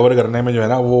रशिया को रिकवर करने में जो है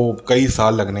ना वो कई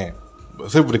साल लगने हैं,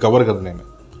 सिर्फ रिकवर करने में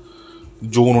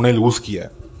जो उन्होंने लूज़ किया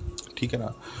है। ठीक है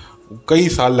ना, कई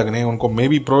साल लगने हैं उनको, may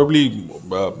be probably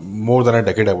more than a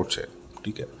decade I would say.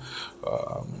 ठीक है।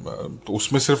 तो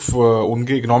उसमें सिर्फ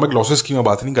उनके इकोनॉमिक लॉसेस की मैं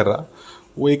बात नहीं कर रहा,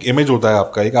 वो एक इमेज होता है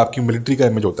आपका, एक आपकी मिलिट्री का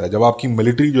इमेज होता है। जब आपकी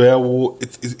मिलिट्री जो है वो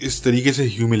इस तरीके से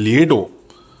ह्यूमिलिएट हो,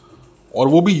 और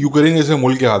वो भी यूक्रेन जैसे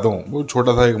मुल्क के हाथों, वो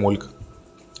छोटा था एक मुल्क,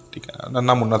 ठीक है ना,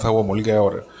 नन्ना मुन्ना था वो मुल्क है,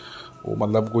 और वो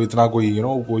मतलब कोई इतना कोई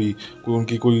कोई कोई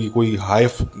उनकी कोई हाई,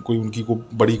 कोई उनकी कोई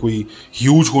बड़ी कोई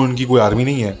ह्यूज कोई उनकी कोई आर्मी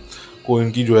नहीं है, कोई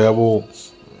उनकी जो है वो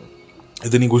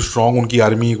इतनी कोई स्ट्रॉन्ग उनकी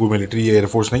आर्मी, कोई मिलिट्री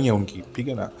एयरफोर्स नहीं है उनकी। ठीक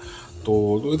है ना,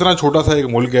 तो इतना छोटा सा एक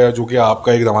मुल्क है जो कि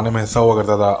आपका एक ज़माने में हिस्सा हुआ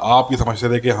करता था। आप ये समझते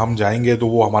थे कि हम जाएंगे तो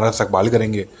वो हमारा इस्तकबाल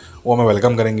करेंगे, वो हमें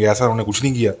वेलकम करेंगे, ऐसा उन्होंने कुछ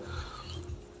नहीं किया।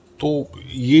 तो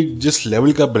ये जिस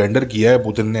लेवल का ब्लेंडर किया है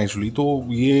पुतिन ने एक्चुअली, तो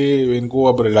ये इनको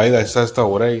अब रियलाइज आहिस्ता आहिस्ता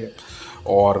हो रहा है ये।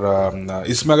 और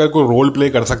इसमें अगर कोई रोल प्ले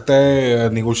कर सकता है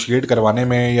निगोशिएट करवाने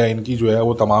में, या इनकी जो है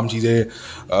वो तमाम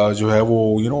चीज़ें जो है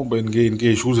वो इनके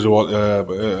इनके इश्यूज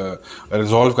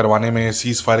रिजॉल्व करवाने में,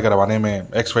 सीज़ फायर करवाने में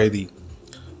एक्स वाई दी,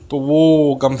 तो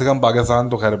वो कम से कम पाकिस्तान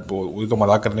तो खैर वो तो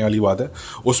मजाक करने वाली बात है।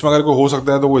 उसमें अगर कोई हो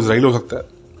सकता है तो वो इसराइल हो सकता है,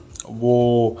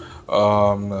 वो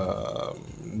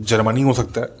जर्मनी हो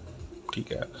सकता है।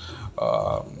 ठीक है।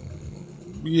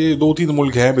 ये 2-3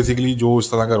 मुल्क हैं बेसिकली जो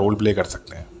इस तरह का रोल प्ले कर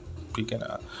सकते हैं। ठीक है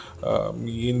ना,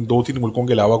 इन 2-3 मुल्कों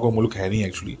के अलावा कोई मुल्क है नहीं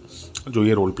एक्चुअली जो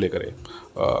ये रोल प्ले करे।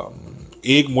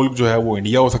 एक मुल्क जो है वो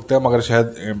इंडिया हो सकता है, मगर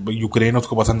शायद यूक्रेन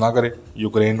उसको पसंद ना करे।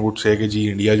 यूक्रेन वुड से कि जी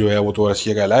इंडिया जो है वो तो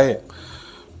रशिया का अलाय है,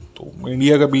 तो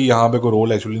इंडिया का भी यहाँ पे कोई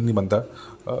रोल एक्चुअली नहीं बनता।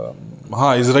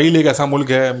 हाँ, इसराइल एक ऐसा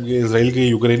मुल्क है, ये इसराइल के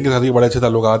यूक्रेन के साथ भी बड़े अच्छे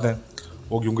ताल्लुकात हैं,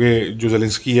 वो क्योंकि जो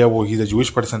ज़ेलेंस्की है वो he is a Jewish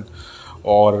person,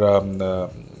 और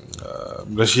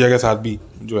रशिया के साथ भी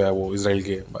जो है वो इसराइल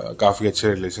के काफ़ी अच्छे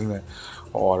रिलेशन हैं।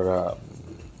 और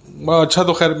अच्छा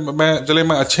तो खैर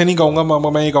मैं अच्छे नहीं कहूँगा,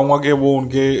 मैं ये कहूँगा कि वो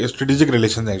उनके स्ट्रेटेजिक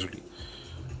रिलेशन हैं एक्चुअली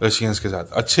रशियंस के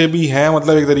साथ। अच्छे भी हैं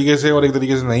मतलब एक तरीके से, और एक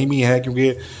तरीके से नहीं भी हैं,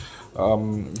 क्योंकि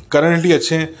करंटली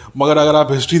अच्छे हैं। मगर अगर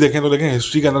आप हिस्ट्री देखें तो देखें,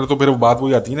 हिस्ट्री के अंदर तो फिर बात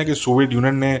वही आती है ना कि सोवियत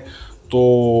यूनियन ने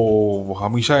तो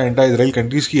हमेशा एंटी इसराइल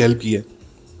कंट्रीज़ की हेल्प की है।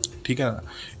 ठीक है ना,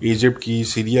 इजिप्ट की,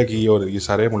 सीरिया की, और ये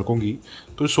सारे मुल्कों की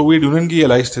तो सोवियत यूनियन की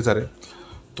एलाइज थे सारे।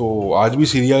 तो आज भी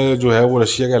सीरिया जो है वो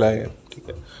रशिया के अलाय है। ठीक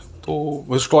है, तो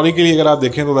हिस्टोरिकली अगर आप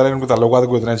देखें तो ज़ाहिर उनके ताल्लुकात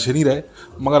को इतने अच्छे नहीं रहे,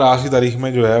 मगर आज की तारीख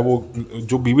में जो है वो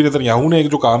जो बीबी नेतन्याहू ने एक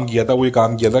जो काम किया था वो ये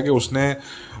काम किया था कि उसने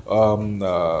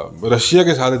रशिया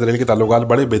के साथ इसराइल के ताल्लुकात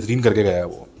बड़े बेहतरीन करके गया है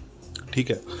वो। ठीक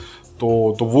है,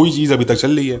 तो वही चीज़ अभी तक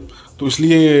चल रही है। तो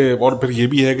इसलिए, और फिर ये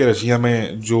भी है कि रशिया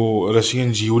में जो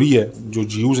रशियन ज्यूरी है, जो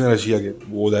ज्यूज़ हैं रशिया के,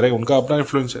 वो ज़ाहिर है उनका अपना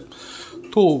इन्फ्लुएंस है।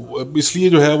 तो इसलिए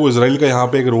जो है वो इसराइल का यहाँ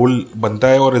पे एक रोल बनता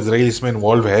है, और इसराइल इसमें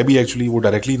इन्वॉल्व है भी एक्चुअली, वो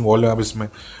डायरेक्टली इन्वॉल्व है अब इसमें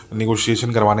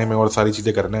निगोशिएशन करवाने में और सारी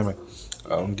चीज़ें करने में,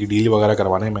 उनकी डील वगैरह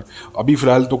करवाने में। अभी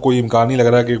फ़िलहाल तो कोई इम्कान नहीं लग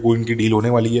रहा कि कोई इनकी डील होने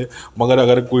वाली है, मगर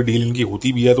अगर कोई डील इनकी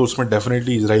होती भी है तो उसमें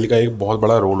डेफिनेटली इसराइल का एक बहुत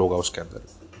बड़ा रोल होगा उसके अंदर।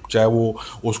 चाहे वो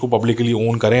उसको पब्लिकली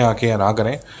ओन करें आके या ना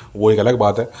करें, वो एक अलग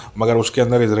बात है, मगर उसके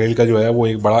अंदर इसराइल का जो है वो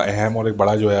एक बड़ा अहम और एक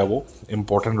बड़ा जो है वो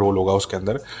इम्पोर्टेंट रोल होगा उसके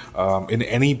अंदर, in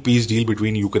any peace deal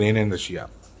between Ukraine and Russia,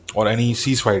 और any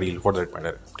cease fire deal for that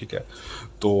matter. ठीक है,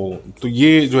 तो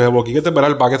ये जो है वो हकीकत है।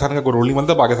 बहरहाल पाकिस्तान का कोई रोल नहीं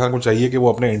बनता, पाकिस्तान को चाहिए कि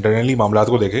वो अपने इंटरनली मामलात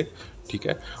को देखे। ठीक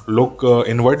है, लुक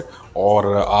इनवर्ड, और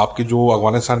आपके जो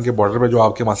अफगानिस्तान के बॉर्डर पे जो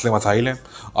आपके मसले मसाइल हैं,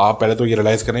 आप पहले तो ये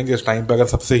रियलाइज़ करें कि इस टाइम पे अगर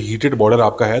सबसे हीटेड बॉर्डर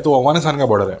आपका है तो अफगानिस्तान का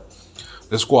बॉर्डर है,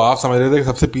 जिसको आप समझ रहे थे कि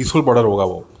सबसे पीसफुल बॉर्डर होगा,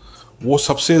 वो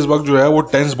सबसे इस वक्त जो है वो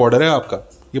टेंस बॉर्डर है आपका।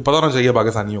 ये पता होना चाहिए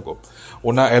पाकिस्तानियों को।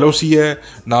 वो ना LOC है,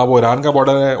 ना वो ईरान का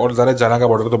बॉर्डर है, और ज़रा चाइना का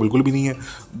बॉर्डर तो बिल्कुल भी नहीं है।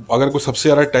 अगर कोई सबसे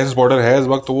ज़्यादा टेंस बॉर्डर है इस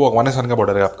वक्त तो वो अफगानिस्तान का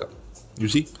बॉर्डर है आपका, यू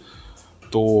सी।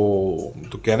 तो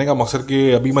कहने का मकसद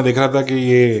कि अभी मैं देख रहा था कि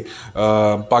ये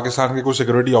पाकिस्तान के कुछ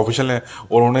सिक्योरिटी ऑफिशियल हैं,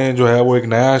 और उन्होंने जो है वो एक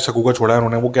नया शकूका छोड़ा है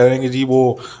उन्होंने। वो कह रहे हैं कि जी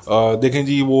वो देखें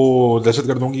जी वो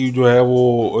दहशतगर्दों की जो है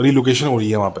वो रीलोकेशन हो रही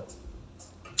है वहाँ पे।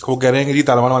 वो कह रहे हैं कि जी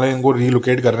तालिबान वाले इनको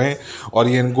रीलोकेट कर रहे हैं, और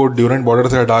ये इनको ड्यूरेंट बॉर्डर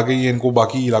से हटा के ये इनको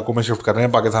बाकी इलाकों में शिफ्ट कर रहे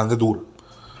हैं पाकिस्तान से दूर।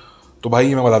 तो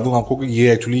भाई मैं बता दूं आपको कि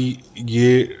ये एक्चुअली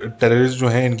ये टेररिस्ट जो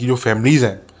हैं इनकी जो फैमिलीज़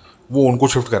हैं वो उनको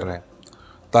शिफ्ट कर रहे हैं,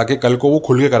 ताकि कल को वो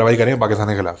खुल के कार्रवाई करें पाकिस्तान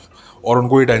के खिलाफ, और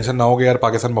उनको ये टेंशन ना हो कि यार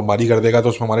पाकिस्तान बमबारी कर देगा तो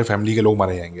उसमें हमारे फैमिली के लोग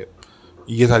मारे जाएंगे।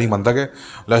 ये सारी मंतक है।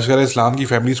 लश्कर इस्लाम की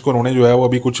फैमिलीज़ को उन्होंने जो है वो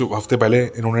अभी कुछ हफ्ते पहले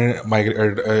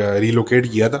इन्होंने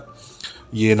रीलोकेट किया था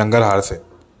ये नंगरहार से,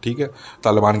 ठीक है।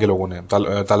 तालिबान के लोगों ने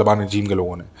तालिबान रजीम के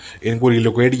लोगों ने इनको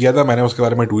रिलोकेट किया था। मैंने उसके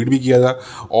बारे में ट्वीट भी किया था।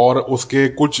 और उसके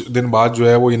कुछ दिन बाद जो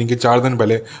है वो यानी कि 4 दिन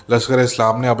पहले लश्कर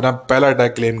इस्लाम ने अपना पहला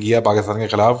अटैक क्लेम किया पाकिस्तान के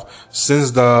खिलाफ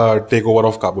since the take over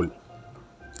of Kabul.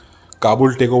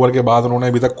 Kabul take over के बाद उन्होंने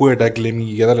अभी तक कोई अटैक क्लेम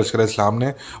नहीं किया था लश्कर इस्लाम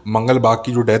ने। मंगल बाग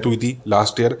की जो डेथ हुई थी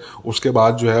लास्ट ईयर, उसके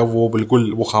बाद जो है वो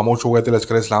बिल्कुल वो खामोश हो गए थे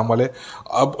लश्कर इस्लाम वाले।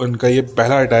 अब उनका ये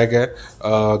पहला अटैक है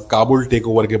काबुल टेक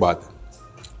ओवर के बाद,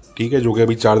 ठीक है, जो कि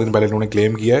अभी 4 दिन पहले उन्होंने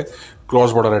क्लेम किया है।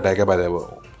 क्रॉस बॉर्डर अटैक है बाय वो।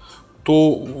 तो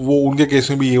वो उनके केस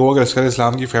में भी ये हुआ कि लश्कर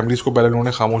इस्लाम की फैमिलीज़ को पहले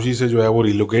उन्होंने खामोशी से जो है वो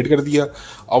रिलोकेट कर दिया।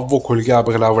 अब वो खुल के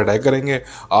आपके खिलाफ अटैक करेंगे।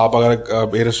 आप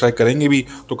अगर एयर स्ट्राइक करेंगे भी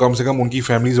तो कम से कम उनकी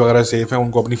फैमिलीज़ वगैरह सेफ़ हैं,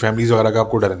 उनको अपनी फैमिलीज़ वगैरह का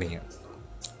आपको डर नहीं है,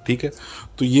 ठीक है।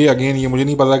 तो ये अगेन ये मुझे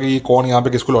नहीं पता कि ये कौन यहाँ पे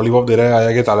किसको लॉलीपॉप दे रहा है,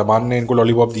 आया कि तालिबान ने इनको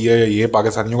लॉलीपॉप दिया है या ये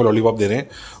पाकिस्तानियों को लॉलीपॉप दे रहे हैं।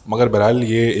 मगर बहरहाल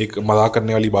ये एक मजाक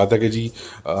करने वाली बात है कि जी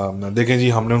देखें जी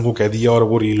हमने उनको कह दिया और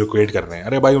वो रीलोकेट कर रहे हैं।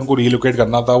 अरे भाई उनको रीलोकेट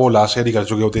करना था वो लास्ट ईयर ही कर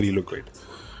चुके होते रीलोकेट,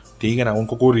 ठीक है ना।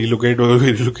 उनको कोई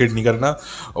रीलोकेट नहीं करना।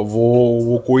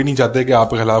 वो कोई नहीं चाहते कि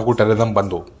आपके खिलाफ कोई टेररिज्म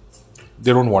बंद हो।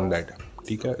 दे डोंट वांट दैट,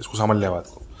 ठीक है, इसको समझ लें बात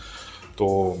को।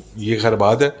 तो ये खैर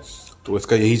बात है, तो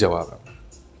इसका यही जवाब है।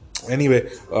 एनीवे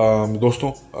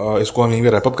दोस्तों, इसको हम यहीं पे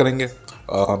रैपअप करेंगे।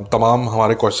 तमाम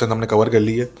हमारे क्वेश्चन हमने कवर कर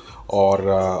लिए और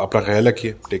अपना ख्याल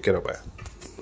रखिए। Take care, bye.